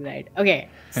font to do that. Okay,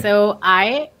 so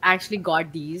I actually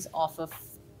got these off of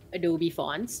Adobe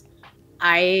fonts.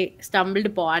 I stumbled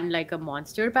upon like a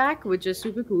monster pack, which is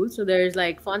super cool. So there's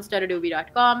like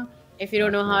fonts.adobe.com. If you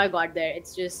don't know how I got there,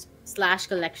 it's just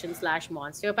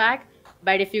 /collection/monster pack.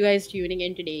 But if you guys tuning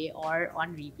in today or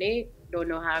on replay don't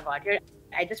know how I got here,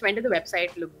 I just went to the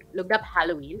website, looked up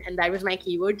Halloween, and that was my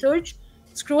keyword search.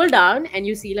 Scroll down and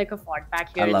you see like a font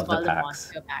pack here. I love it's called the the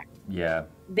Monster Pack. Yeah.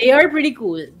 They are pretty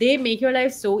cool. They make your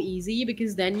life so easy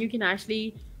because then you can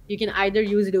either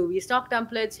use Adobe stock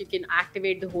templates, you can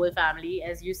activate the whole family.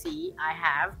 As you see, I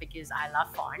have, because I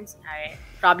love fonts. I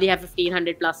probably have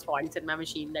 1,500 plus fonts in my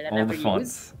machine that I never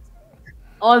use.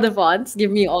 All the fonts,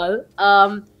 give me all.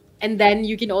 And then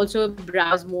you can also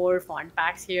browse more font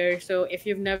packs here. So if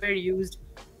you've never used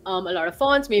a lot of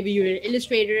fonts, maybe you're an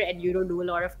illustrator and you don't do a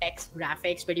lot of text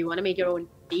graphics, but you want to make your own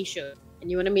t-shirt and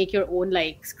you want to make your own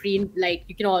like screen, like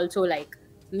you can also like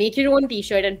make your own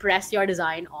t-shirt and press your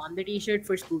design on the t-shirt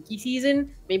for spooky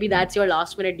season. Maybe that's your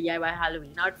last minute DIY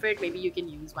Halloween outfit. Maybe you can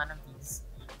use one of these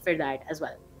for that as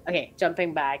well. Okay,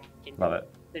 jumping back into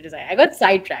the design. I got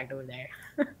sidetracked over there.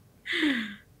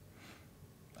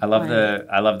 I love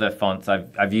the fonts.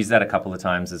 I've used that a couple of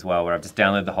times as well, where I've just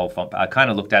downloaded the whole font. I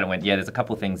kind of looked at it and went, there's a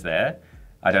couple of things there.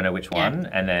 I don't know which one,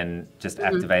 and then just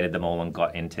activated them all and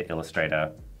got into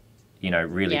Illustrator,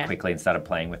 really quickly and started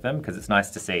playing with them, because it's nice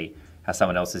to see how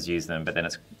someone else has used them, but then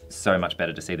it's so much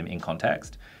better to see them in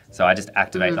context. So I just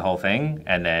activate the whole thing,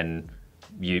 and then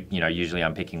usually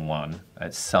I'm picking one,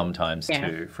 sometimes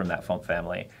two from that font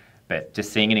family, but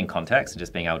just seeing it in context and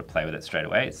just being able to play with it straight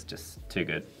away, it's just too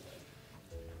good.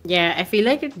 Yeah, I feel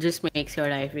like it just makes your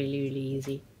life really, really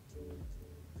easy.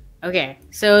 Okay,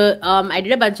 so I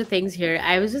did a bunch of things here.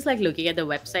 I was just like looking at the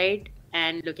website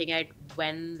and looking at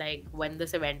when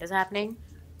this event is happening.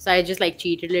 So I just like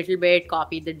cheated a little bit,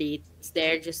 copied the dates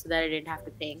there just so that I didn't have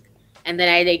to think. And then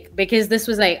I because this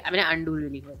was like, I'm gonna undo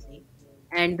really quickly.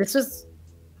 And this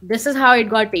is how it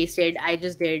got pasted. I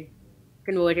just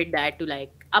converted that to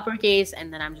like uppercase,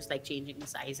 and then I'm just like changing the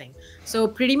sizing. So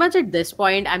pretty much at this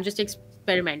point, I'm just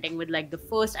experimenting with like the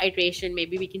first iteration.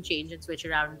 Maybe we can change and switch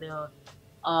around the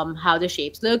how the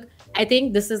shapes look. I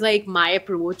think this is like my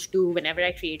approach to whenever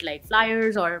I create like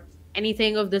flyers or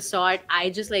anything of this sort. I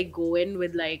just like go in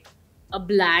with like a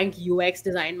blank UX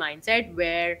design mindset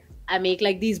where I make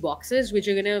like these boxes which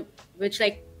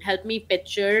like help me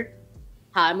picture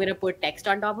how I'm gonna put text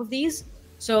on top of these.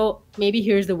 So maybe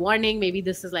here's the warning, maybe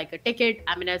this is like a ticket.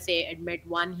 I'm gonna say admit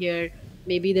 1 here.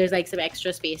 Maybe there's like some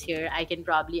extra space here. I can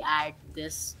probably add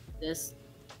this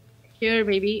here,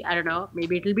 maybe. I don't know.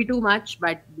 Maybe it'll be too much,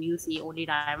 but we'll see. Only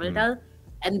time will tell.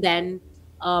 And then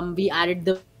we added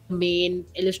the main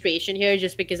illustration here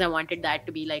just because I wanted that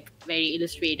to be like very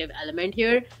illustrative element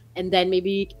here. And then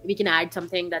maybe we can add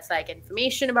something that's like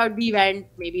information about the event.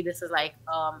 Maybe this is like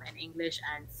an English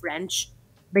and French,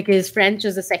 because French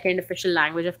is the second official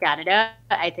language of Canada.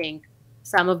 I think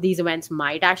some of these events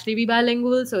might actually be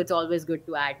bilingual, so it's always good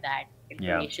to add that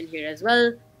information here as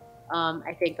well.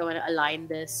 I think I want to align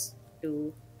this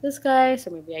to this guy, so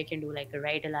maybe I can do like a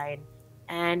right align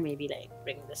and maybe like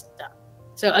bring this up.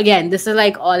 So again, this is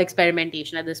like all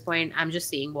experimentation at this point. I'm just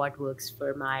seeing what works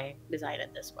for my design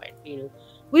at this point.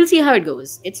 We'll see how it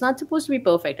goes. It's not supposed to be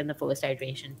perfect in the first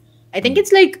iteration. I think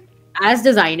it's like, as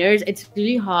designers, it's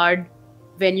really hard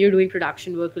when you're doing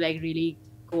production work to like really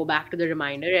go back to the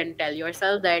reminder and tell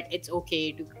yourself that it's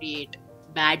okay to create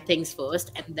bad things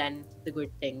first and then the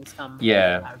good things come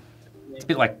out. It's a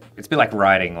bit like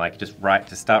writing, like just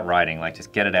start writing, like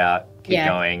just get it out, keep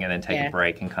going, and then take a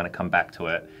break and kind of come back to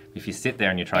it. If you sit there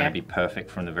and you're trying to be perfect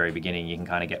from the very beginning, you can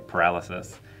kind of get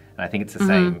paralysis. And I think it's the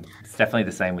same. It's definitely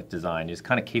the same with design. You just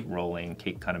kind of keep rolling,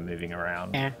 keep kind of moving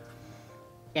around.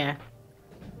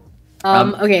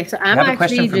 Okay, so I'm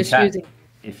actually just using.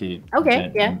 If you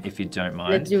don't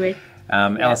mind. Let's do it.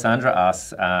 Alessandra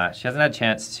asks, she hasn't had a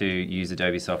chance to use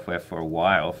Adobe software for a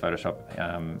while,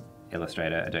 Photoshop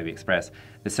Illustrator, Adobe Express.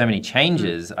 There's so many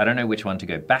changes, I don't know which one to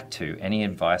go back to. Any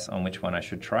advice on which one I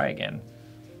should try again?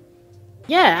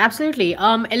 Yeah, absolutely.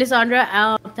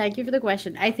 Alessandra, thank you for the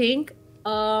question. I think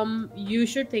you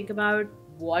should think about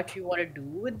what you want to do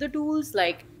with the tools.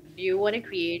 Like, do you want to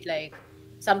create like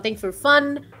something for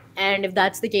fun? And if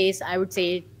that's the case, I would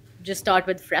say just start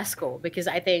with Fresco, because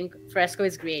I think Fresco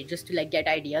is great just to like get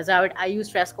ideas out. I use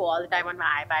Fresco all the time on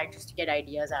my iPad just to get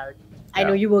ideas out. I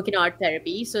know Yeah. you work in art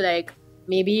therapy, so like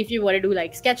maybe if you want to do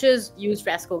like sketches, use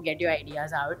Fresco, get your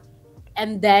ideas out.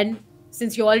 And then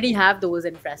since you already have those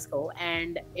in Fresco,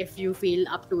 and if you feel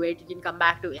up to it, you can come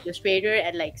back to Illustrator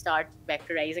and like start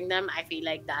vectorizing them. I feel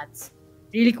like that's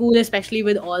really cool, especially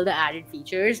with all the added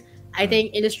features. I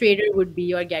think Illustrator would be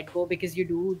your get-go because you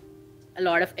do a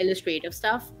lot of illustrative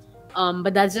stuff.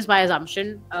 But that's just my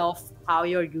assumption of how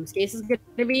your use case is going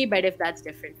to be. But if that's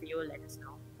different for you, let us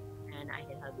know and I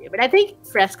can help you. But I think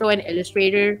Fresco and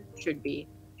Illustrator should be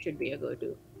a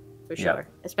go-to for Yeah. sure,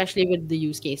 especially with the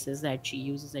use cases that she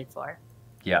uses it for.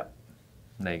 Yeah.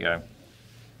 There you go.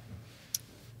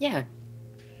 Yeah.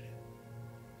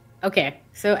 Okay,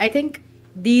 so I think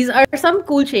these are some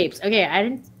cool shapes. Okay, I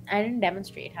didn't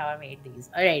demonstrate how I made these.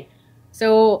 All right.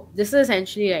 So this is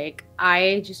essentially like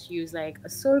I just use like a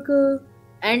circle,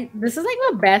 and this is like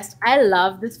my best. I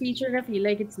love this feature and I feel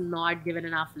like it's not given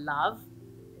enough love.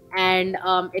 And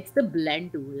it's the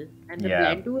blend tool. And the Yeah.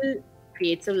 blend tool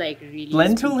creates a like really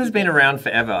Blend tool has spooky been around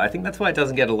forever. I think that's why it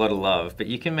doesn't get a lot of love, but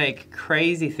you can make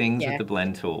crazy things Yeah. with the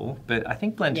blend tool. But I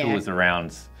think blend tool Yeah. was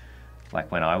around like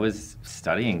when I was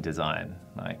studying design,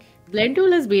 like blend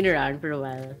tool has been around for a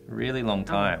while. really long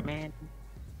Oh, time. man.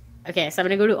 Okay, so I'm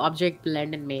gonna go to object,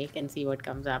 blend, and make and see what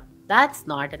comes up. That's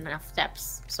not enough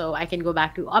steps. So I can go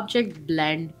back to object,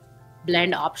 blend,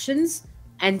 blend options,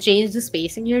 and change the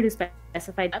spacing here to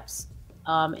specify steps.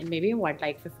 And maybe I want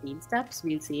like 15 steps.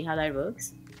 We'll see how that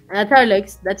works. And that's how it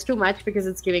looks. That's too much because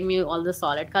it's giving me all the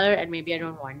solid color, and maybe I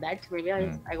don't want that. So maybe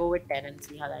I go with 10 and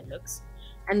see how that looks.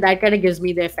 And that kind of gives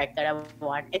me the effect that I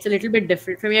want. It's a little bit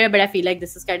different from here, but I feel like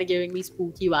this is kind of giving me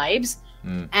spooky vibes.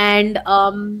 And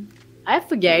I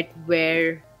forget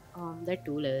where that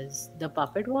tool is. The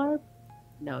puppet warp?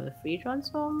 No, the free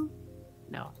transform?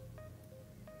 No.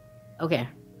 Okay.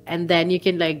 And then you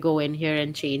can like go in here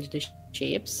and change the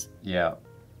shapes, Yeah,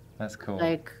 that's cool.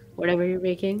 like whatever you're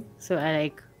making. So I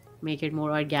like make it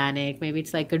more organic. Maybe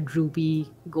it's like a droopy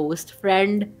ghost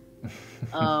friend.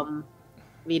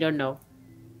 We don't know.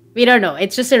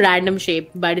 It's just a random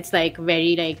shape, but it's like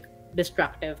very like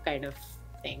destructive kind of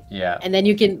thing. Yeah. And then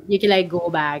you can like go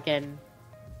back and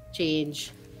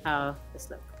change how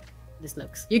this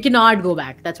looks. You cannot go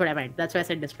back. That's what I meant. That's why I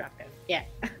said destructive. Yeah.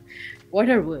 What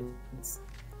are words?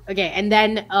 Okay, and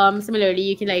then similarly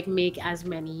you can like make as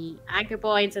many anchor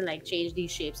points and like change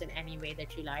these shapes in any way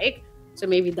that you like. So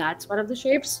maybe that's one of the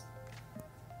shapes.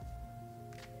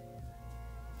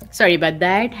 Sorry about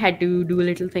that, had to do a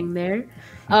little thing there.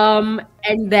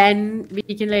 And then we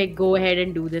can like go ahead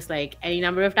and do this like any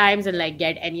number of times and like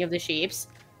get any of the shapes.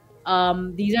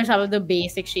 These are some of the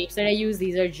basic shapes that I use.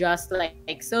 These are just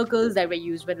like circles that were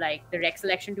used with like the rec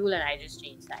selection tool, and I just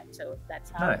changed that. So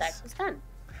that's how Nice. that was done.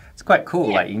 It's quite cool.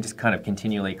 Yeah. Like you can just kind of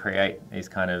continually create these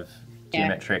kind of Yeah.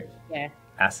 geometric Yeah.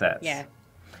 assets. Yeah.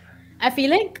 I feel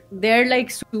like they're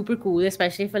like super cool,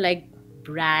 especially for like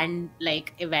brand,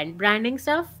 like event branding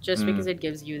stuff, just because it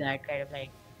gives you that kind of like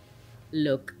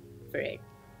look for it.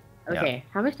 Okay,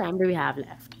 how much time do we have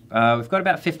left? We've got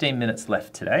about 15 minutes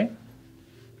left today.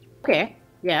 Okay,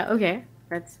 yeah, okay.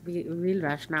 We'll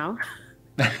rush now.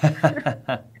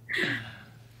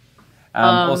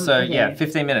 Also, okay. yeah,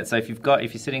 15 minutes. So if you're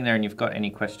sitting there and you've got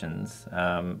any questions,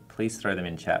 please throw them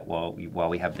in chat while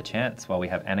we have the chance, while we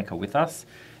have Anika with us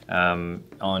on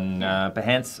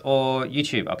Behance or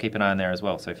YouTube. I'll keep an eye on there as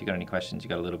well. So if you've got any questions, you've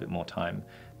got a little bit more time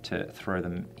to throw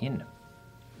them in.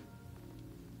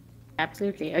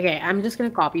 Absolutely. Okay, I'm just gonna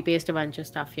copy paste a bunch of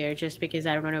stuff here just because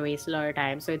I don't want to waste a lot of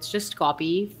time. So it's just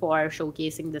copy for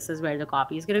showcasing this is where the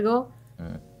copy is gonna go.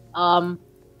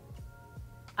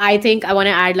 I think I want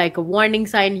to add like a warning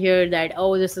sign here that,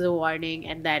 oh, this is a warning,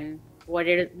 and then what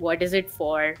is it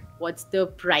for? What's the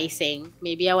pricing?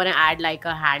 Maybe I want to add like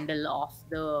a handle of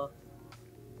the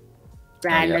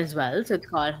brand as well. So it's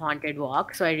called Haunted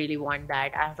Walk. So I really want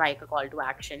that as like a call to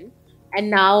action. And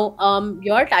now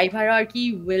your type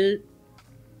hierarchy will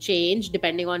change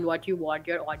depending on what you want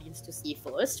your audience to see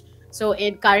first. So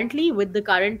currently with the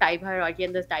current type hierarchy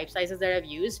and the type sizes that I've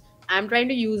used, I'm trying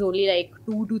to use only like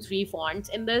 2 to 3 fonts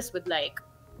in this with like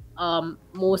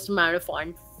most amount of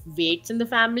font weights in the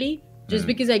family, just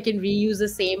because I can reuse the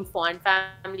same font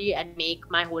family and make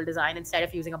my whole design instead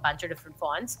of using a bunch of different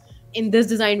fonts. in this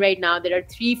design right now, there are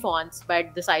 3 fonts,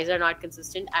 but the sizes are not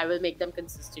consistent. I will make them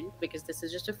consistent because this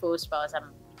is just a first pass.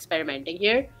 I'm experimenting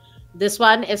here. This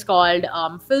one is called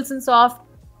Filson Soft.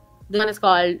 This one is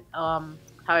called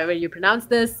however you pronounce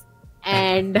this.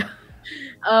 And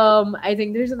I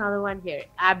think there's another one here,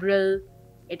 Abril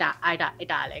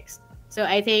Italics. So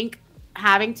I think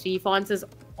having 3 fonts is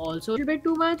also a little bit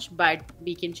too much, but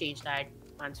we can change that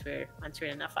once we're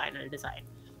in a final design.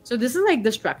 So this is like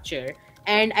the structure.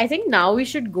 And I think now we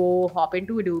should hop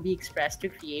into Adobe Express to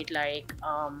create like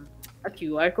a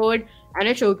QR code. I'm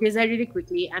going to showcase that really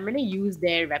quickly. I'm going to use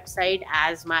their website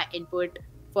as my input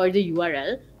for the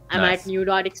URL. I'm at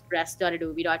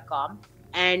new.express.adobe.com.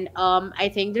 And I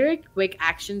think there are quick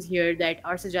actions here that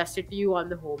are suggested to you on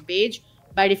the home page.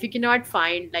 But if you cannot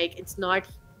find, like, it's not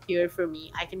here for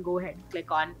me, I can go ahead and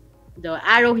click on the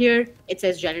arrow here. It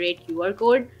says generate QR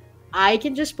code. I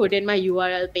can just put in my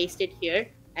URL, paste it here,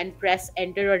 and press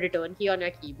enter or return key on your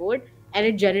keyboard. And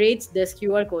it generates this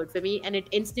QR code for me. And it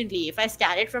instantly, if I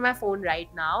scan it from my phone right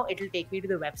now, it'll take me to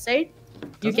the website.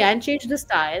 You can change the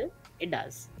style. It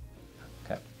does.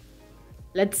 Okay.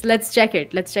 Let's check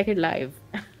it. Let's check it live.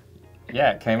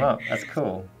 Yeah, it came up. That's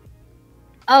cool.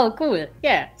 Oh, cool.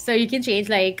 Yeah. So you can change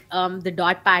like the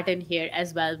dot pattern here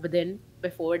as well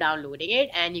before downloading it.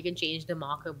 And you can change the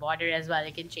marker border as well.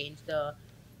 You can change the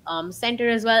center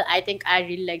as well. I think I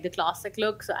really like the classic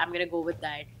look, so I'm going to go with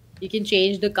that. You can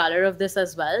change the color of this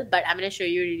as well, but I'm going to show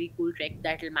you a really cool trick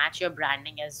that will match your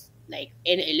branding as like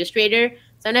in Illustrator.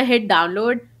 So I'm going to hit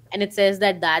download and it says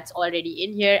that that's already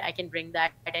in here. I can bring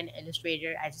that in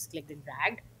Illustrator. I just clicked and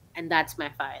dragged and that's my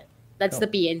file. That's the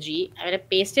PNG. I'm going to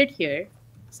paste it here,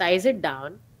 size it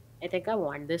down. I think I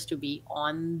want this to be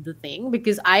on the thing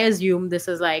because I assume this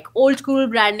is like old school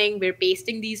branding. We're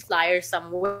pasting these flyers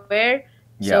somewhere.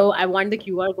 So I want the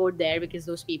QR code there because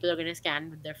those people are going to scan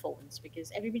with their phones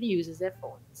because everybody uses their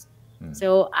phones.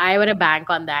 So I want to bank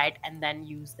on that and then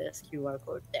use this QR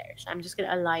code there. So I'm just going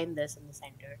to align this in the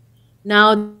center.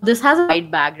 Now, this has a white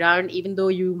background, even though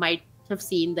you might have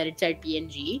seen that it's at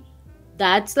PNG.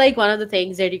 That's like one of the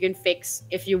things that you can fix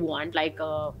if you want like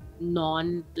a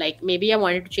like maybe I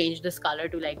wanted to change this color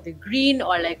to like the green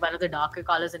or like one of the darker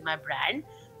colors in my brand.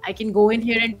 I can go in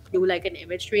here and do like an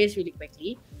image trace really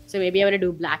quickly. So maybe I want to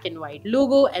do black and white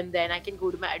logo and then I can go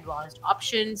to my advanced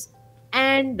options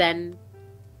and then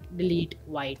delete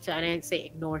white. So I say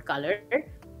ignore color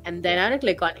and then I'm going to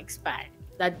click on expand.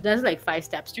 There's like 5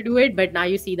 steps to do it, but now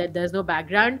you see that there's no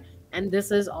background and this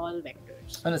is all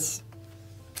vectors. And it's,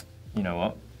 you know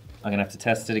what? I'm going to have to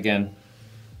test it again.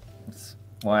 That's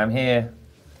why I'm here.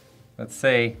 Let's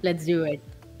see. Let's do it.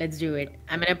 Let's do it.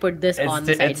 I'm going to put this on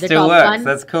the side. It still works.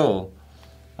 That's cool.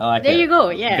 I like it. There you go.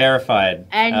 Yeah. Verified.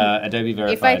 And Adobe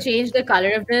verified. If I change the color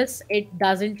of this, it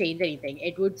doesn't change anything.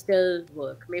 It would still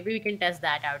work. Maybe we can test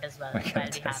that out as well. We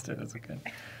can test it. That's okay.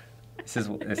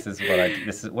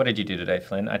 What did you do today,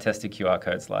 Flynn? I tested QR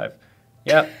codes live.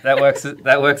 Yep, that works.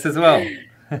 That works as well.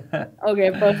 Okay,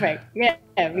 perfect. Yeah,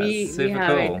 we have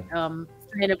cool. it.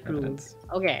 Flynn approved.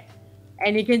 Okay.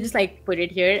 And you can just like put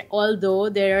it here. Although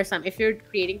there are some, if you're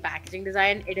creating packaging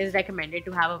design, it is recommended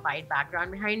to have a white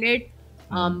background behind it.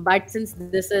 But since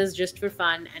this is just for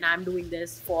fun and I'm doing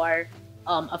this for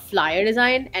a flyer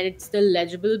design and it's still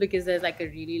legible because there's like a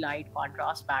really light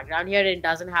contrast background here. It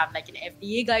doesn't have like an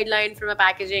FDA guideline from a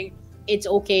packaging. It's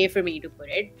okay for me to put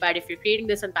it. But if you're creating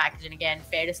this on packaging, again,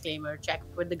 fair disclaimer, check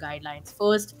with the guidelines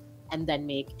first and then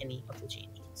make any of the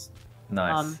changes.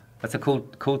 Nice. That's a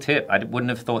cool tip. I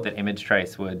wouldn't have thought that image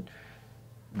trace would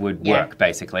work,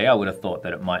 basically. I would have thought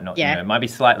that it might not, it might be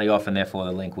slightly off and therefore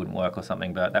the link wouldn't work or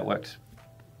something, but that worked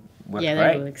great.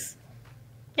 That works.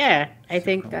 Yeah, I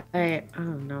think cool. I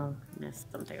don't know,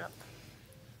 messed something up.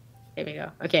 There we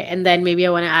go. Okay, and then maybe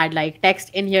I want to add like text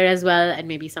in here as well, and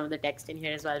maybe some of the text in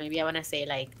here as well. Maybe I want to say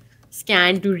like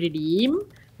scan to redeem.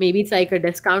 Maybe it's like a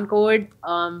discount code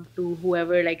to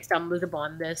whoever like stumbles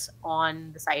upon this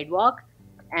on the sidewalk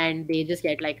and they just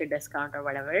get like a discount or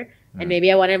whatever. And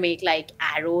maybe I want to make like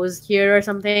arrows here or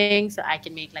something. So I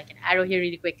can make like an arrow here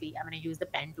really quickly. I'm going to use the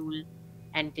pen tool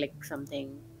and click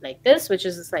something like this, which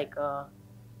is just like a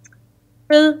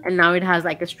fill. And now it has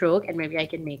like a stroke and maybe I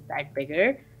can make that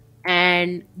bigger.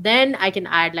 And then I can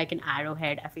add like an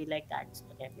arrowhead. I feel like that's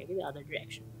okay, maybe the other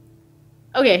direction.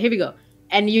 Okay, here we go.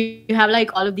 And you have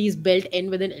like all of these built in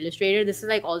within Illustrator. This is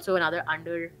like also another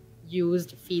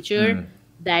underused feature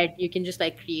that you can just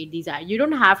like create these. You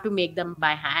don't have to make them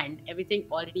by hand. Everything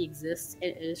already exists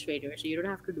in Illustrator. So you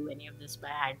don't have to do any of this by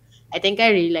hand. I think I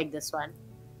really like this one.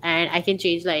 And I can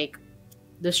change like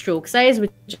the stroke size,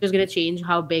 which is going to change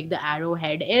how big the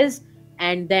arrowhead is.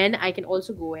 And then I can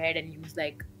also go ahead and use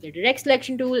like the direct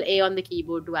selection tool, A on the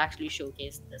keyboard to actually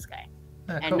showcase this guy.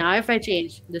 And Cool. now if I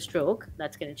change the stroke,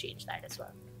 that's going to change that as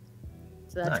well.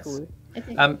 So that's Nice. cool. I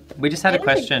think. We just had I a don't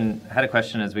think- question. Had a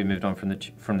question as we moved on from the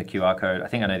QR code. I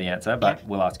think I know the answer, but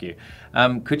we'll ask you.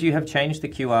 Could you have changed the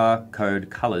QR code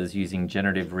colors using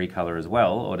generative recolor as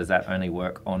well, or does that only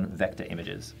work on vector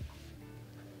images?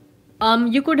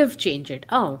 You could have changed it.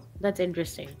 Oh, that's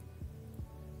interesting.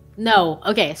 No.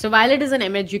 Okay, so while it is an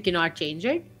image, you cannot change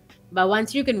it. But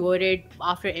once you convert it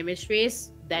after image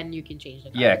trace, then you can change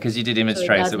the color. Yeah, because you did image So it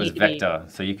trace, does it was need to be- vector,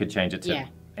 so you could change it to Yeah.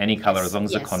 any color Yes, as long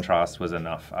as the yes. contrast was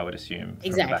enough, I would assume, from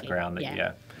Exactly, the background. That,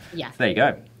 yeah. Yeah. So there you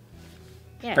go.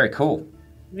 Yeah. Very cool.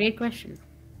 Great question.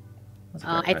 That's a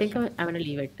great I think question. I'm going to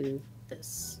leave it to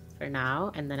this for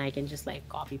now, and then I can just like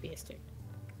copy paste it.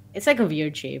 It's like a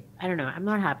weird shape. I don't know. I'm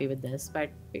not happy with this, but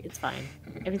it's fine.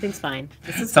 Everything's fine.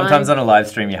 This is Sometimes fine. on a live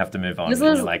stream you have to move on. This and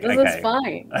is you're like, this okay, is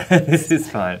fine. this is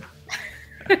fine.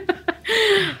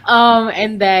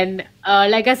 And then,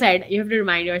 like I said, you have to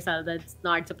remind yourself that it's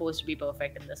not supposed to be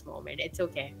perfect in this moment. It's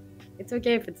okay. It's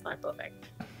okay if it's not perfect.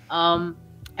 I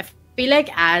feel like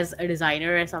as a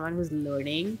designer or someone who's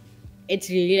learning, it's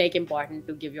really like important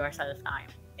to give yourself time.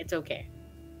 It's okay.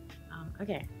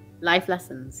 Okay. Life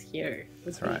lessons here.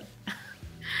 That's right.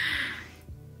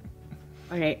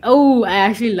 All right. Oh, I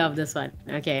actually love this one.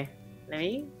 Okay.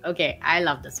 Okay. I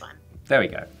love this one. There we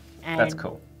go. That's And-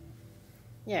 cool.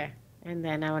 Yeah. And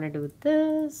then I want to do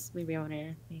this. Maybe I want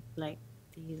to make like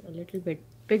these a little bit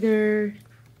bigger.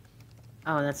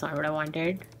 Oh, that's not what I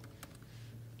wanted.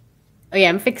 Oh yeah,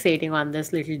 I'm fixating on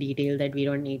this little detail that we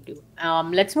don't need to.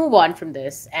 Let's move on from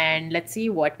this and let's see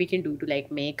what we can do to like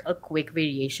make a quick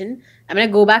variation. I'm gonna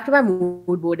go back to my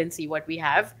mood board and see what we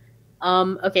have.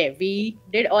 Okay, we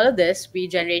did all of this. We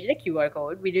generated a QR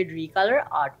code. We did recolor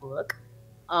artwork.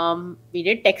 We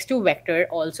did text to vector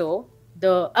also.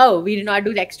 We did not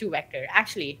do text to vector.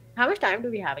 Actually, how much time do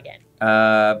we have again?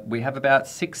 We have about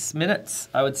 6 minutes,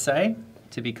 I would say,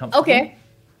 to be comfortable. Okay,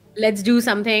 let's do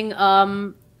something.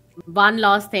 One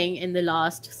last thing in the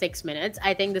last 6 minutes.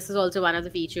 I think this is also one of the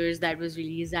features that was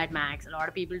released at Max. A lot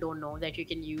of people don't know that you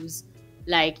can use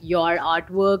like your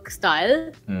artwork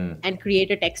style and create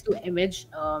a text to image,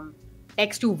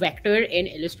 text to vector in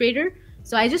Illustrator.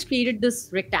 So I just created this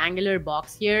rectangular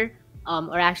box here,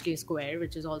 or actually a square,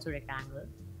 which is also rectangle.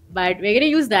 But we're going to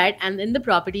use that. And in the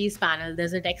properties panel,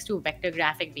 there's a text to vector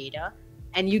graphic beta.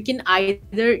 And you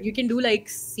can do like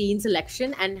scene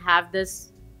selection and have this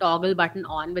toggle button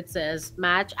on which says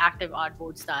match active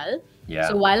artboard style. Yeah.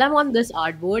 So while I'm on this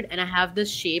artboard and I have this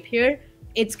shape here,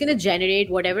 it's going to generate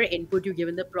whatever input you give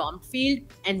in the prompt field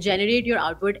and generate your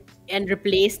output and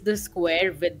replace the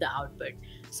square with the output.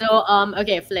 So,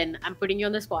 okay, Flynn, I'm putting you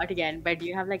on the spot again, but do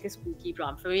you have like a spooky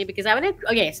prompt for me? Because I want to,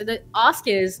 okay, so the ask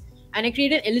is, and I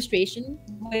created an illustration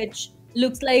which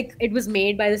looks like it was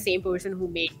made by the same person who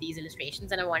made these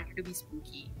illustrations and I want it to be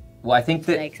spooky. Well, I think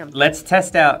that Like something- let's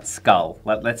test out skull.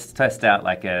 Let's test out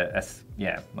like a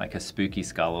spooky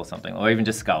skull or something, or even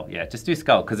just skull. Yeah, just do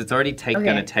skull because it's already Okay.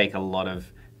 going to take a lot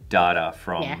of data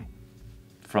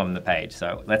from the page.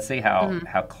 So let's see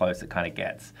how close it kind of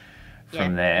gets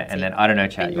from there. let's And see. then I don't know,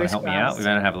 chat. You want Fingers to help me out? crossed. We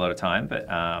don't have a lot of time, but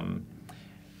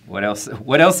what else?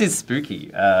 What else is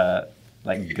spooky?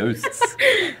 Like ghosts.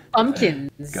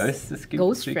 Pumpkins. Ghosts are spooky.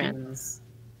 Ghost friends.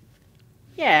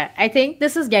 Yeah, I think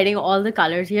this is getting all the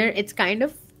colors here. It's kind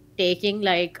of taking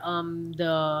like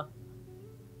the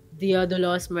Dia de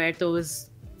los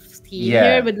Muertos theme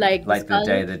Yeah, here with like the skull.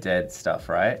 Day of the Dead stuff,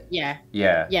 right? Yeah.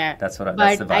 Yeah. Yeah, That's but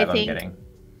that's the I vibe I'm think- getting.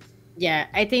 Yeah,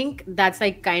 I think that's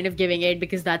like kind of giving it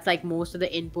because that's like most of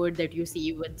the input that you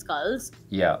see with skulls.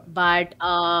 Yeah. But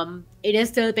it is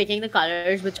still picking the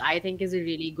colors, which I think is a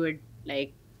really good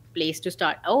like place to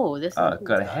start. Oh, this Oh, is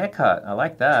got a haircut. I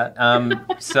like that.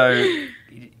 So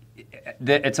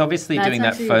it's obviously That's doing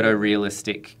that actually-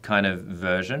 photorealistic kind of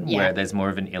version Yeah. where there's more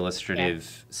of an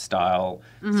illustrative style.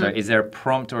 So is there a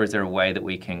prompt or is there a way that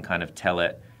we can kind of tell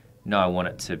it, no, I want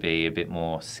it to be a bit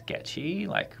more sketchy,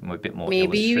 like a bit more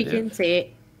maybe we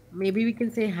illustrative?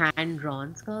 can say hand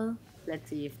drawn skull. Let's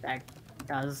see if that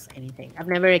does anything. I've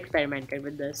never experimented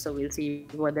with this, so we'll see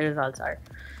what the results are.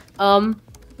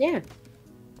 Yeah.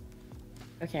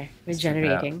 Okay, we're Let's check it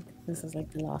out. generating. This is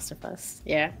like The Last of Us.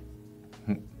 Yeah.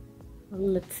 Well,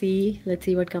 let's see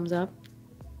what comes up.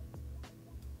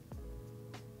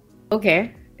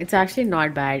 Okay, it's actually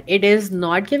not bad. It is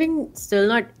not giving, still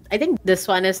not, I think this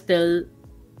one is still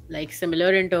like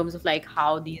similar in terms of like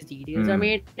how these details are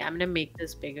made. I'm gonna make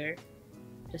this bigger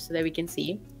just so that we can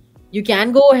see. You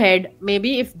can go ahead,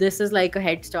 maybe if this is like a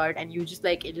head start and you just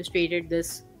like illustrated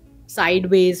this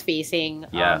sideways facing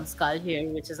Yeah. skull here,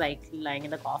 which is like lying in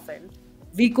the coffin.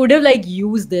 we could have like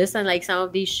used this and like some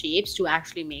of these shapes to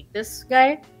actually make this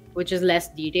guy, which is less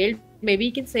detailed. Maybe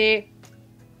you can say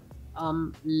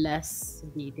less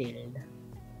detailed.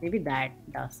 Maybe that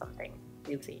does something.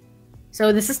 We'll see.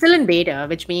 So this is still in beta,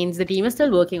 which means the team is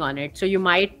still working on it. So you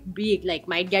might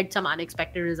get some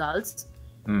unexpected results.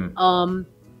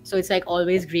 So it's like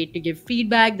always great to give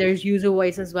feedback. There's user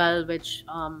voice as well, which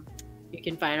you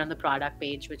can find on the product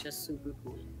page, which is super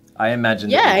cool. I imagine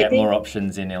that we get more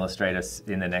options in Illustrator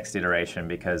in the next iteration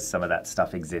because some of that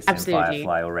stuff exists in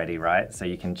Firefly already, right? So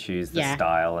you can choose the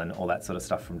style and all that sort of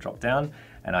stuff from drop down.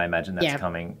 And I imagine that's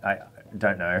coming. I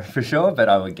don't know for sure, but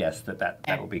I would guess that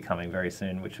will be coming very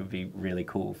soon, which would be really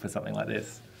cool for something like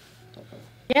this.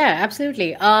 Yeah,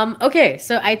 absolutely. Okay,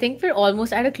 so I think we're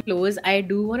almost at a close. I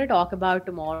do want to talk about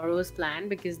tomorrow's plan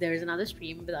because there's another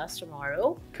stream with us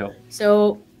tomorrow. Cool.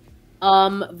 So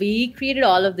we created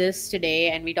all of this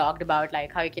today and we talked about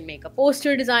like how you can make a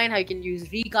poster design, how you can use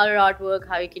recolor artwork,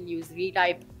 how you can use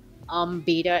retype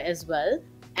beta as well.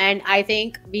 And I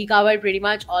think we covered pretty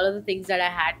much all of the things that I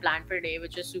had planned for today,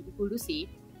 which is super cool to see.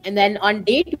 And then on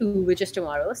day 2, which is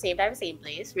tomorrow, same time, same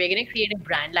place, we're going to create a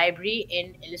brand library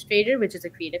in Illustrator, which is a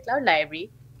Creative Cloud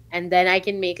library. And then I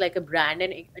can make like a brand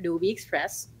in Adobe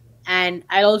Express. And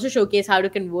I'll also showcase how to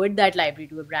convert that library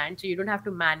to a brand. So you don't have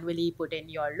to manually put in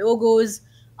your logos.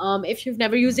 If you've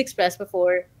never used Express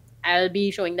before, I'll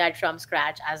be showing that from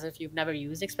scratch as if you've never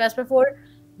used Express before.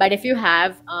 But if you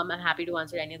have, I'm happy to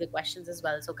answer any of the questions as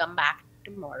well. So come back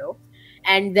tomorrow.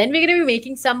 And then we're going to be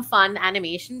making some fun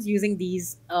animations using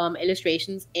these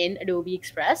illustrations in Adobe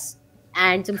Express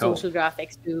and some social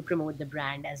graphics to promote the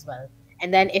brand as well.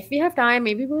 And then if we have time,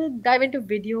 maybe we'll dive into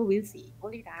video. We'll see.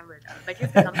 Only time will tell. But you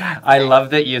have to come back. I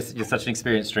love that you're such an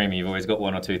experienced streamer. You've always got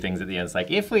one or two things at the end. It's like,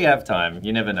 if we have time,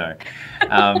 you never know.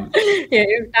 Yeah,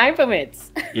 if time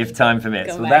permits. If time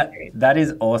permits. Well, that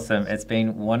is awesome. It's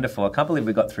been wonderful. I can't believe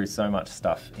we got through so much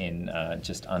stuff in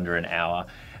just under an hour.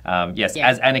 Yes,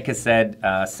 as Anika said,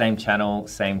 same channel,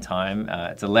 same time.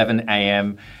 It's 11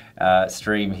 a.m.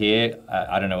 Stream here.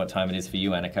 I don't know what time it is for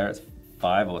you, Anika. It's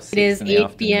 5 or 6 It is in the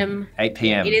 8 p.m. 8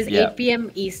 p.m. It is 8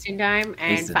 p.m. Eastern time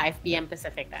and 5 p.m.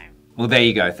 Pacific time. Well, there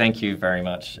you go. Thank you very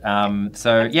much.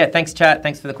 So yeah, thanks chat.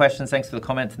 Thanks for the questions. Thanks for the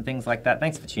comments and things like that.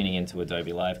 Thanks for tuning in to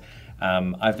Adobe Live.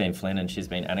 I've been Flynn and she's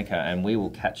been Anika, and we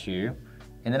will catch you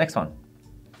in the next one.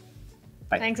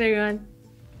 Bye. Thanks, everyone.